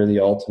 you're the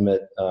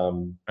ultimate.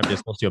 I'm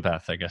just a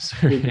sociopath, I guess.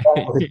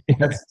 Exactly.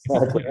 That's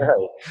exactly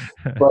right.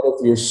 But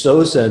if you're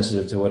so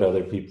sensitive to what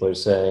other people are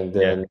saying,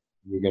 then Yeah.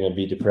 you're going to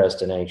be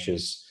depressed and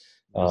anxious,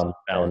 and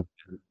Balance.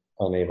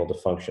 unable to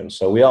function.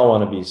 So we all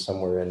want to be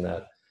somewhere in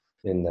that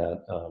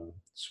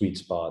sweet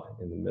spot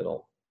in the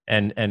middle.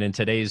 And in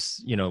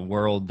today's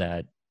world,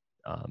 that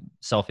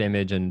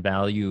self-image and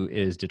value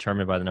is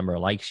determined by the number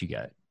of likes you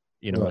get.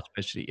 Yeah.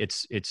 Especially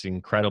it's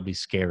incredibly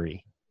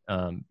scary.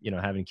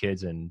 Having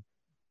kids and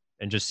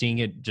just seeing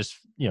it,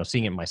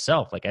 seeing it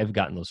myself. Like I've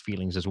gotten those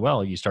feelings as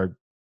well. You start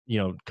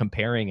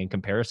comparing, and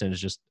comparison is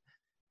just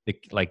the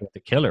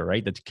killer,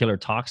 right? The killer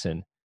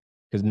toxin,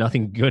 because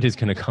nothing good is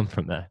going to come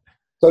from that.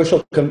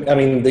 I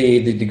mean,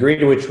 the degree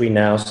to which we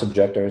now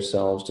subject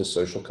ourselves to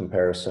social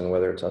comparison,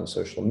 whether it's on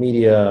social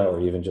media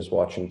or even just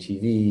watching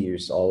TV, you're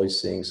always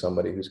seeing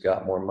somebody who's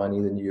got more money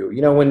than you.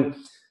 When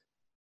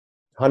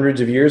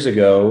hundreds of years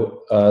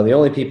ago, the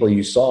only people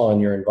you saw in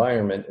your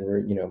environment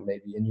were,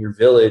 maybe in your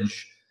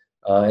village,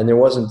 and there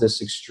wasn't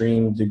this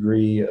extreme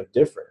degree of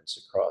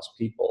difference across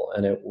people.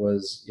 And it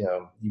was,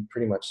 you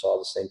pretty much saw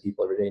the same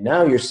people every day.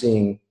 Now you're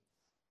seeing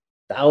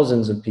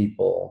thousands of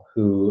people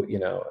who,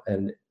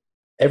 and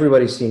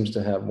everybody seems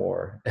to have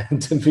more and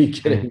to be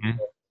getting,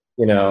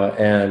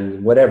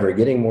 and whatever,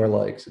 getting more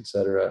likes,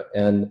 etc.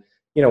 And,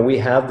 we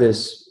have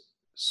this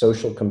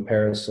social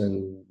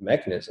comparison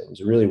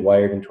mechanisms really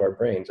wired into our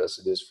brains, as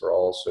it is for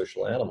all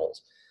social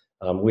animals.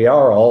 We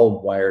are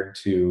all wired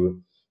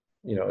to,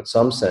 in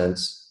some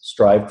sense,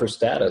 strive for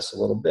status a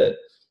little bit,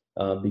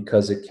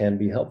 because it can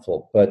be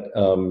helpful. But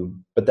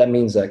that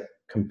means that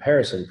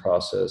comparison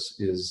process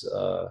is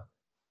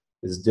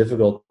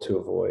difficult to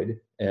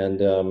avoid. And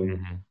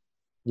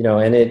we know,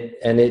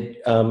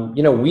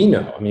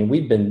 I mean,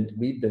 we've been,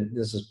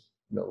 this is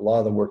a lot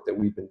of the work that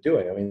we've been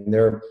doing. I mean,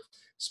 there are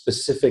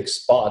specific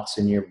spots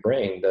in your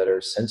brain that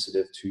are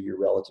sensitive to your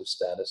relative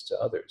status to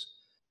others.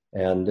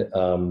 We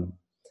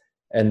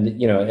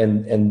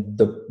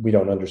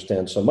don't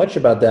understand so much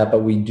about that, but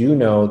we do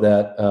know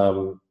that,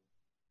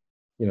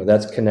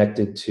 that's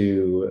connected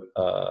to,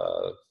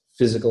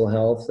 physical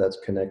health, that's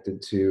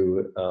connected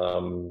to,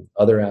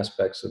 other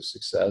aspects of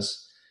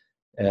success.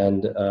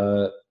 And,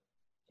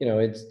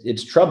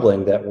 it's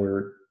troubling that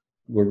we're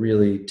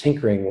really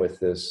tinkering with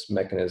this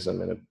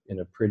mechanism in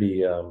a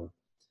pretty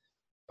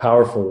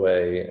powerful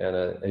way and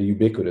a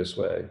ubiquitous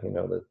way.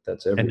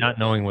 That's everywhere. And not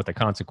knowing what the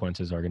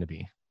consequences are going to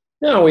be.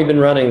 No, we've been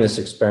running this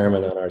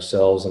experiment on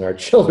ourselves and our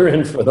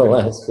children for the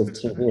last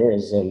 15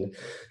 years, and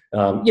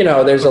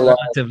there's a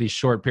relatively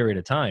short period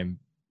of time.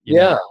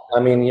 Yeah,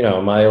 I mean,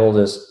 my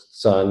oldest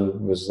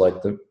son was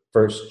like the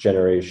first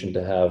generation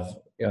to have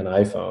an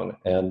iPhone,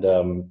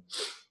 and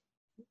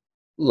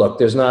look,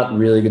 there's not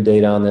really good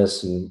data on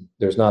this, and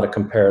there's not a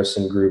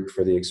comparison group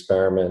for the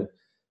experiment,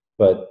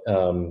 but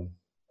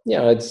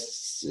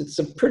it's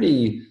a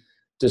pretty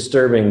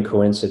disturbing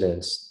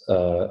coincidence,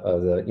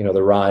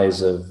 the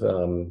rise of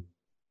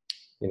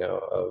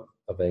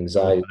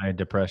anxiety,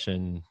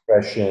 depression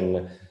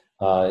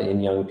in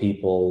young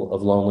people,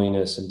 of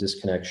loneliness and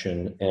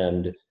disconnection,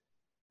 and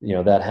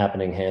that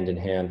happening hand in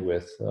hand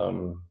with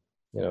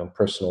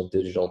personal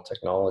digital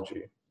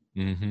technology.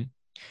 Mm-hmm.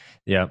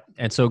 Yeah.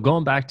 And so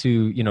going back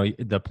to,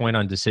 the point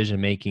on decision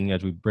making,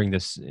 as we bring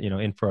this,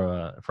 in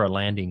for a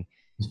landing.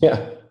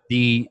 Yeah.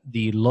 The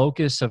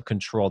locus of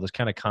control, this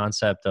kind of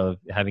concept of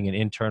having an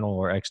internal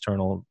or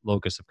external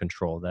locus of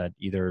control, that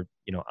either,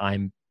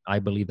 I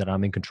believe that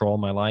I'm in control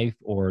of my life,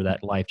 or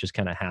that life just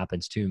kind of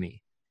happens to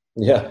me.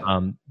 Yeah.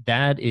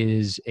 That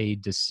is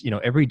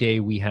every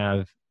day we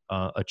have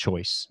a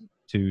choice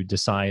to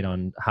decide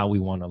on how we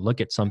want to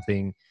look at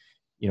something,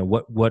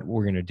 what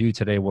we're going to do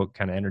today, what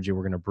kind of energy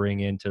we're going to bring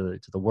into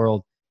the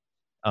world.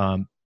 Tell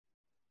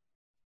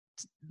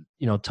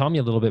me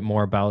a little bit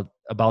more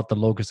about the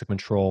locus of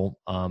control,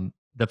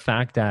 the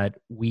fact that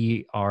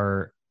we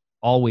are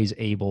always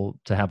able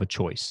to have a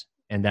choice.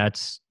 And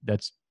that's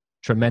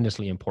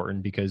tremendously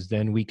important, because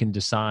then we can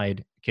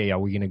decide, okay, are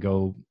we going to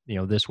go,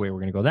 this way, we're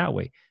going to go that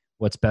way,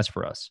 what's best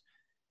for us,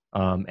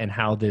 and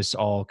how this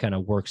all kind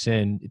of works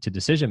into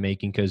decision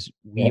making, because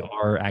we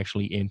are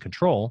actually in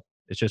control.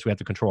 It's just we have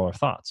to control our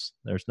thoughts.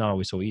 It's not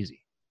always so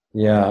easy.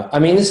 Yeah, I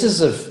mean, this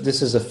is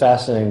a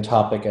fascinating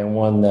topic, and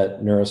one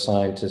that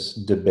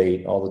neuroscientists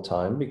debate all the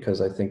time, because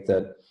I think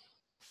that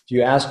if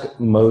you ask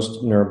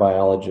most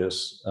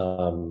neurobiologists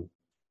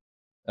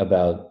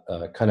about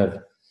kind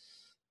of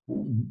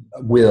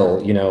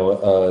will,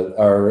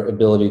 our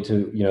ability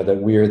to, that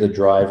we're the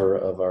driver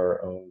of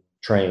our own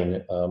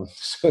train,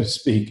 so to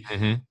speak,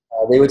 Mm-hmm.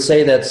 They would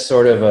say that's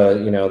sort of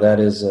that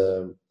is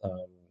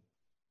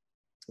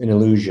an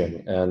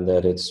illusion, and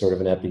that it's sort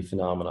of an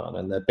epiphenomenon,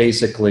 and that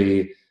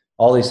basically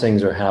all these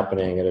things are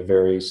happening at a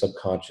very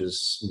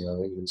subconscious,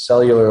 even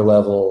cellular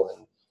level.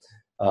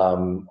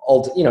 And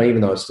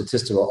even though it's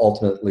statistical,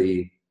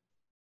 ultimately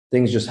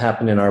things just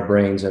happen in our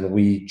brains, and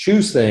we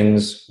choose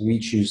things. We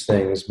choose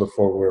things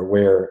before we're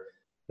aware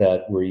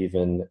that we're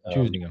even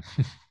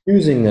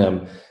choosing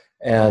them,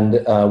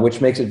 and which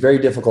makes it very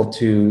difficult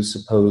to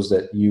suppose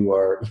that you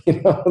are,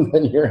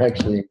 that you're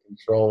actually in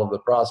control of the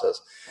process.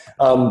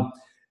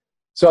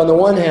 So on the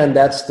one hand,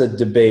 that's the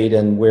debate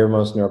and where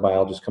most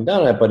neurobiologists come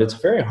down at, but it's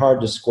very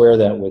hard to square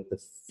that with the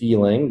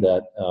feeling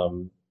that,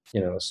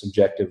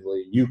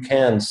 subjectively, you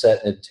can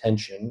set an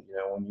intention,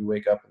 when you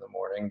wake up in the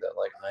morning, that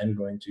like, I'm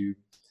going to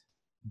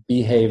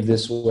behave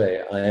this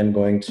way. I am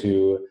going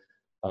to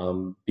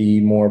be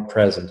more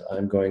present.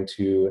 I'm going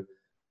to,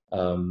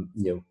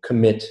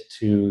 commit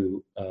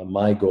to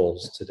my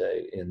goals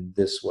today in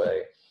this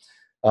way.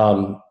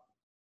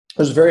 It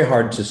was very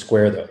hard to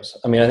square those.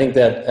 I mean, I think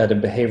that at a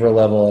behavioral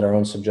level, at our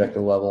own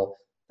subjective level,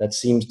 that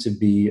seems to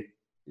be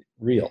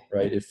real,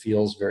 right? It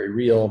feels very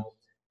real.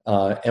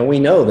 And we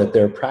know that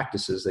there are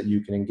practices that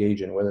you can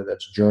engage in, whether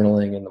that's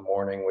journaling in the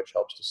morning, which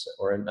helps to set,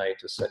 or at night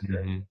to set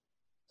your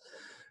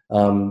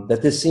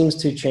that this seems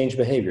to change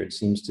behavior. It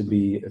seems to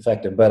be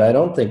effective. But I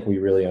don't think we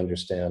really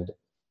understand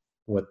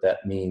what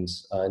that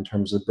means in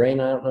terms of the brain.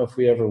 I don't know if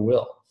we ever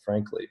will,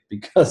 frankly,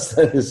 because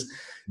that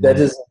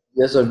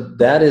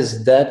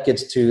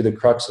gets to the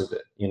crux of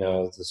it,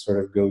 the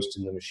sort of ghost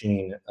in the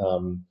machine.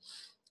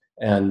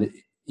 And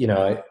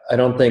I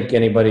don't think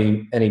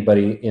anybody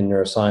in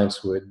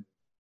neuroscience would,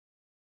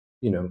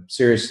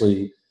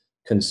 seriously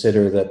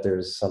consider that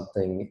there's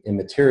something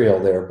immaterial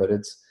there. But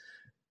it's,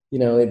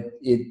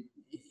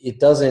 it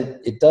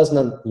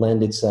doesn't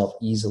lend itself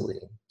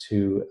easily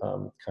to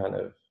kind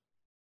of,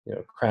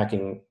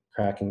 cracking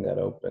that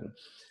open.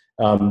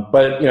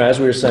 But as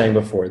we were saying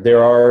before,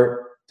 there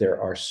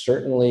are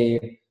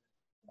certainly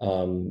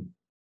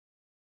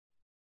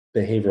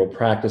behavioral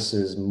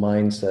practices,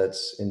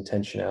 mindsets,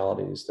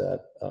 intentionalities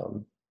that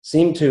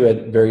seem to,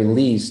 at very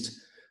least,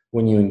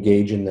 when you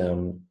engage in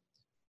them,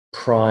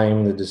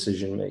 prime the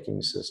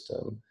decision-making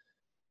system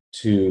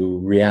to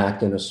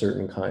react in a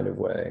certain kind of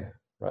way,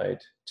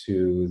 right?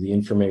 To the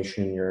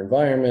information in your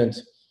environment,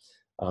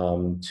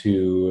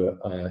 to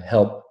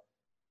help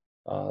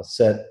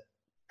set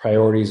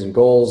priorities and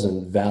goals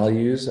and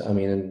values. I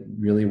mean, and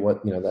really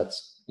what,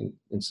 that's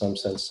in some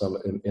sense,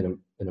 an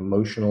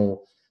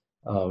emotional,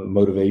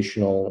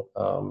 motivational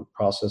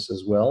process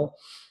as well.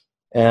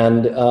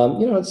 And,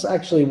 it's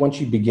actually, once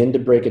you begin to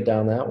break it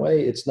down that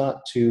way, it's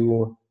not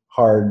too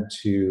hard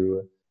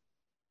to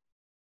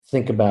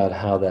think about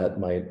how that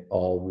might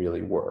all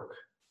really work.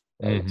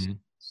 Right?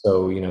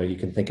 So, you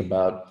can think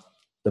about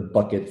the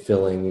bucket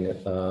filling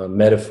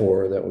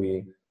metaphor that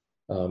we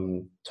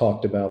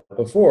talked about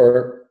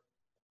before.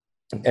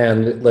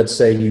 And let's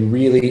say you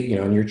really,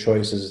 and your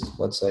choice is,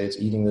 let's say it's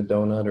eating the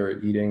donut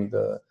or eating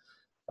the,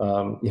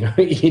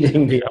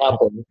 eating the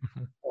apple.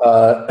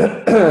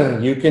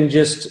 You can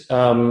just,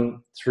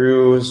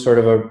 through sort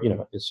of a,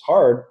 it's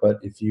hard, but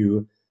if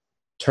you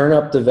turn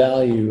up the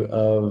value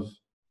of,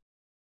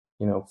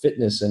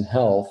 fitness and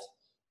health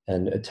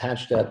and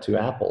attach that to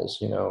apples,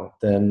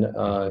 then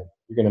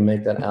you're going to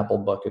make that apple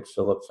bucket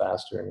fill up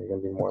faster, and you're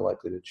going to be more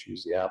likely to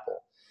choose the apple.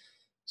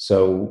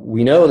 So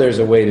we know there's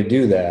a way to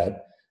do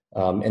that.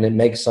 And it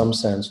makes some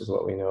sense with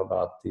what we know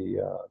about the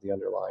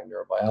underlying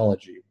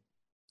neurobiology,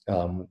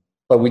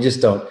 but we just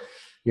don't.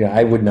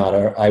 I would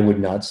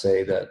not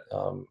say that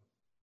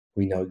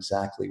we know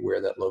exactly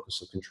where that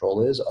locus of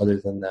control is, other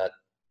than that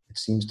it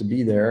seems to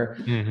be there,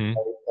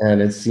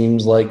 and it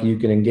seems like you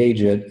can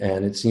engage it,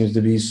 and it seems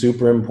to be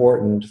super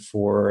important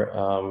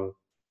for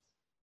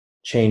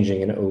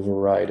changing and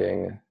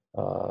overriding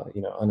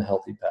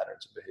unhealthy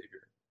patterns of behavior.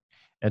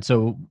 And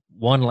so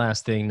one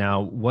last thing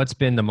now, what's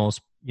been the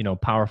most,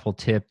 powerful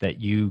tip that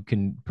you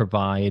can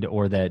provide,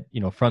 or that,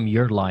 from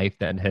your life,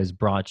 that has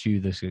brought you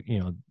this,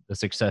 the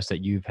success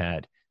that you've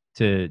had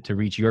to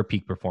reach your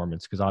peak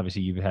performance? Because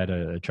obviously you've had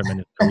a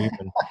tremendous career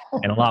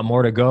and a lot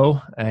more to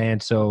go.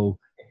 And so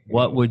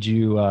what would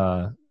you,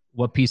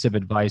 what piece of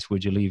advice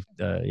would you leave,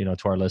 to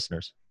our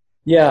listeners?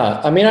 Yeah,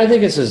 I mean, I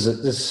think this is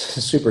a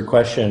super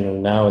question,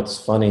 and now it's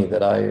funny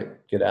that I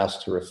get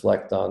asked to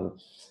reflect on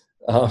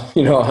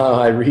how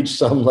I reached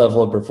some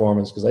level of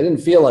performance, because I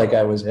didn't feel like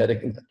I was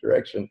heading in that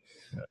direction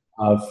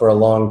for a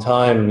long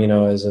time,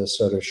 as a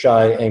sort of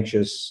shy,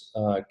 anxious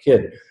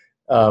kid.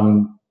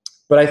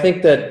 But I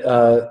think that,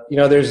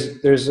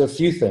 there's a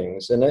few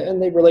things,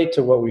 and they relate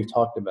to what we've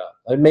talked about.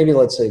 Maybe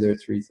let's say there are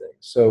three things.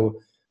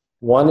 So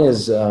one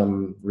is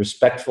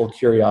respectful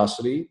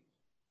curiosity.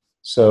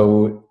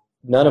 So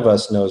none of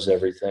us knows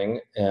everything,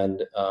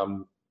 and,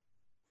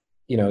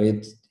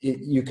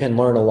 you can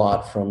learn a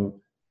lot from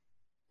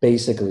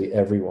basically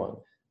everyone,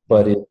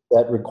 but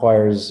that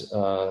requires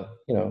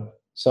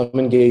some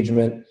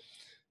engagement.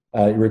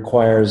 It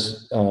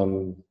requires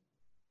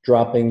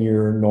dropping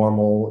your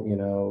normal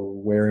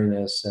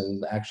wariness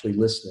and actually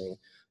listening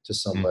to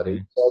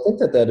somebody. So I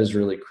think that is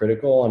really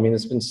critical. I mean,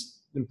 it's been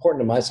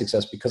important to my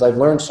success because I've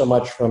learned so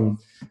much from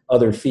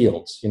other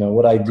fields.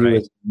 What I do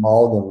is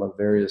amalgam of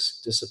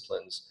various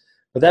disciplines.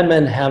 But that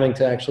meant having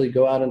to actually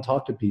go out and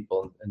talk to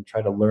people and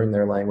try to learn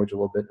their language a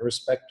little bit and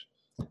respect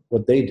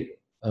what they do.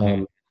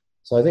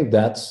 So I think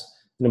that's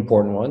an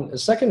important one. The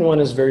second one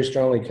is very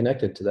strongly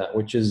connected to that,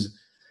 which is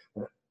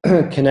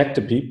connect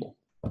to people,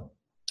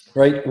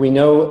 right? We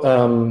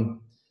know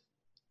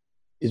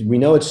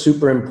it's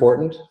super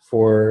important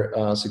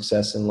for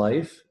success in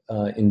life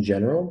in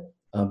general,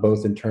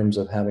 both in terms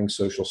of having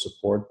social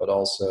support, but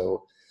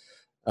also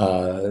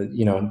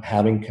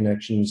having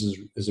connections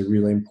is a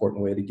really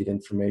important way to get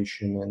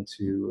information and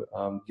to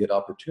get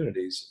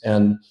opportunities.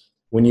 And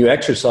when you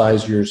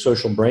exercise your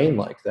social brain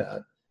like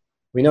that,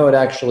 we know it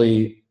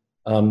actually,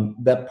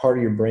 that part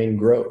of your brain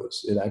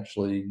grows. It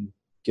actually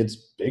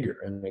gets bigger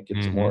and it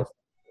gets more,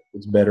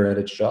 it's better at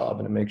its job,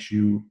 and it makes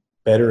you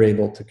better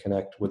able to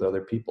connect with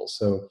other people.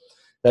 So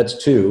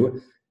that's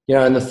two.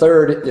 And the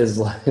third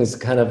is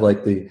kind of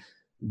like the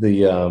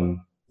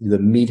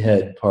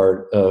meathead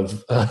part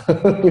of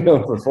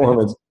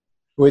performance,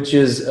 which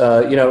is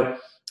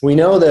we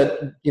know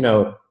that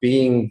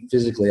being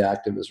physically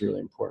active is really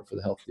important for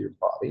the health of your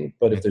body.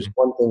 But if there's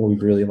one thing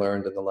we've really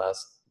learned in the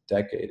last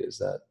decade, is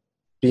that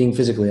being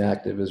physically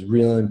active is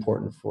really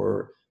important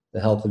for the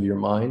health of your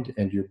mind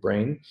and your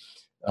brain.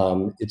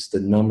 It's the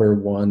number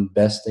one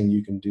best thing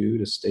you can do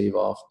to stave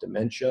off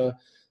dementia,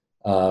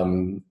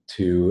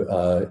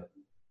 to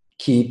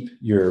keep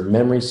your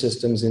memory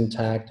systems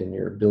intact and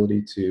your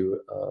ability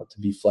to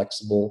be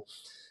flexible.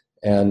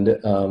 And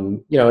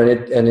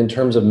and in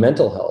terms of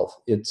mental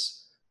health, it's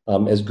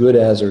as good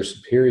as or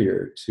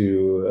superior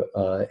to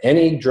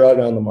any drug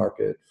on the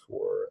market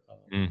for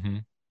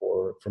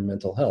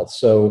mental health.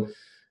 So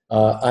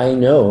I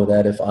know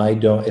that if I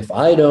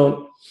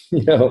don't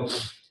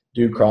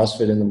do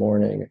CrossFit in the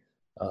morning,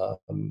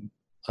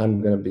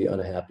 I'm going to be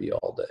unhappy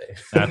all day.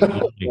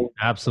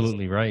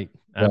 Absolutely right.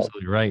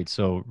 Absolutely right.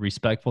 So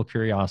respectful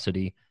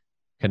curiosity,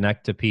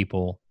 connect to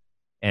people,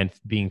 and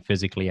being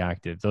physically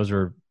active. Those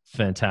are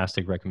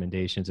fantastic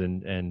recommendations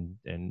and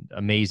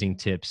amazing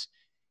tips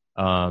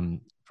from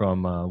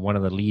one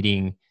of the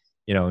leading,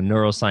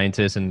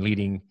 neuroscientists and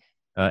leading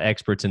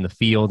experts in the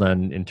field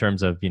in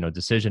terms of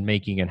decision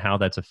making and how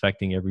that's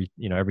affecting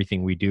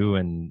everything we do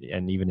and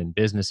even in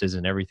businesses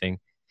and everything.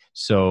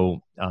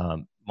 So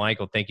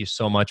Michael, thank you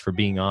so much for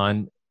being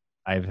on.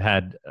 I've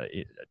had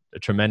a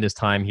tremendous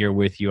time here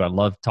with you. I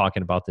love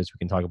talking about this. We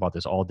can talk about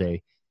this all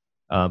day.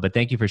 But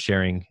thank you for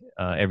sharing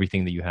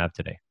everything that you have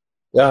today.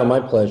 Yeah, my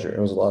pleasure. It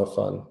was a lot of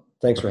fun.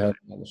 Thanks for having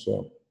me on the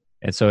show.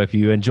 And so if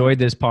you enjoyed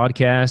this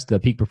podcast, the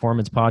Peak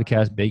Performance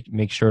Podcast,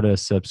 make sure to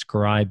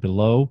subscribe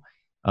below.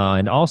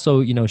 And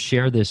also,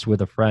 share this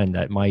with a friend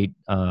that might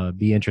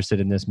be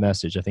interested in this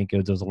message. I think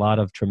there's a lot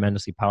of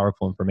tremendously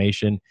powerful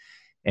information,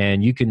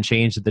 and you can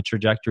change the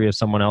trajectory of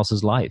someone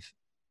else's life,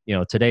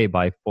 today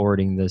by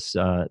forwarding this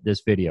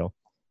video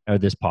or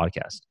this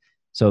podcast.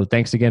 So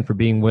thanks again for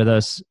being with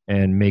us,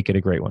 and make it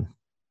a great one.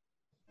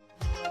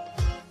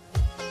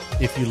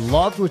 If you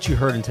loved what you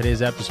heard in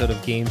today's episode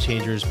of Game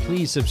Changers,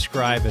 please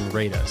subscribe and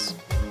rate us.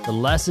 The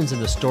lessons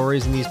and the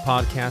stories in these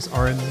podcasts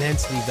are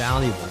immensely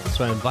valuable,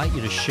 so I invite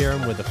you to share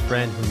them with a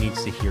friend who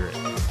needs to hear it.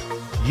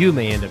 You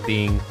may end up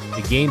being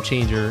the game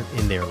changer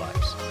in their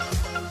lives.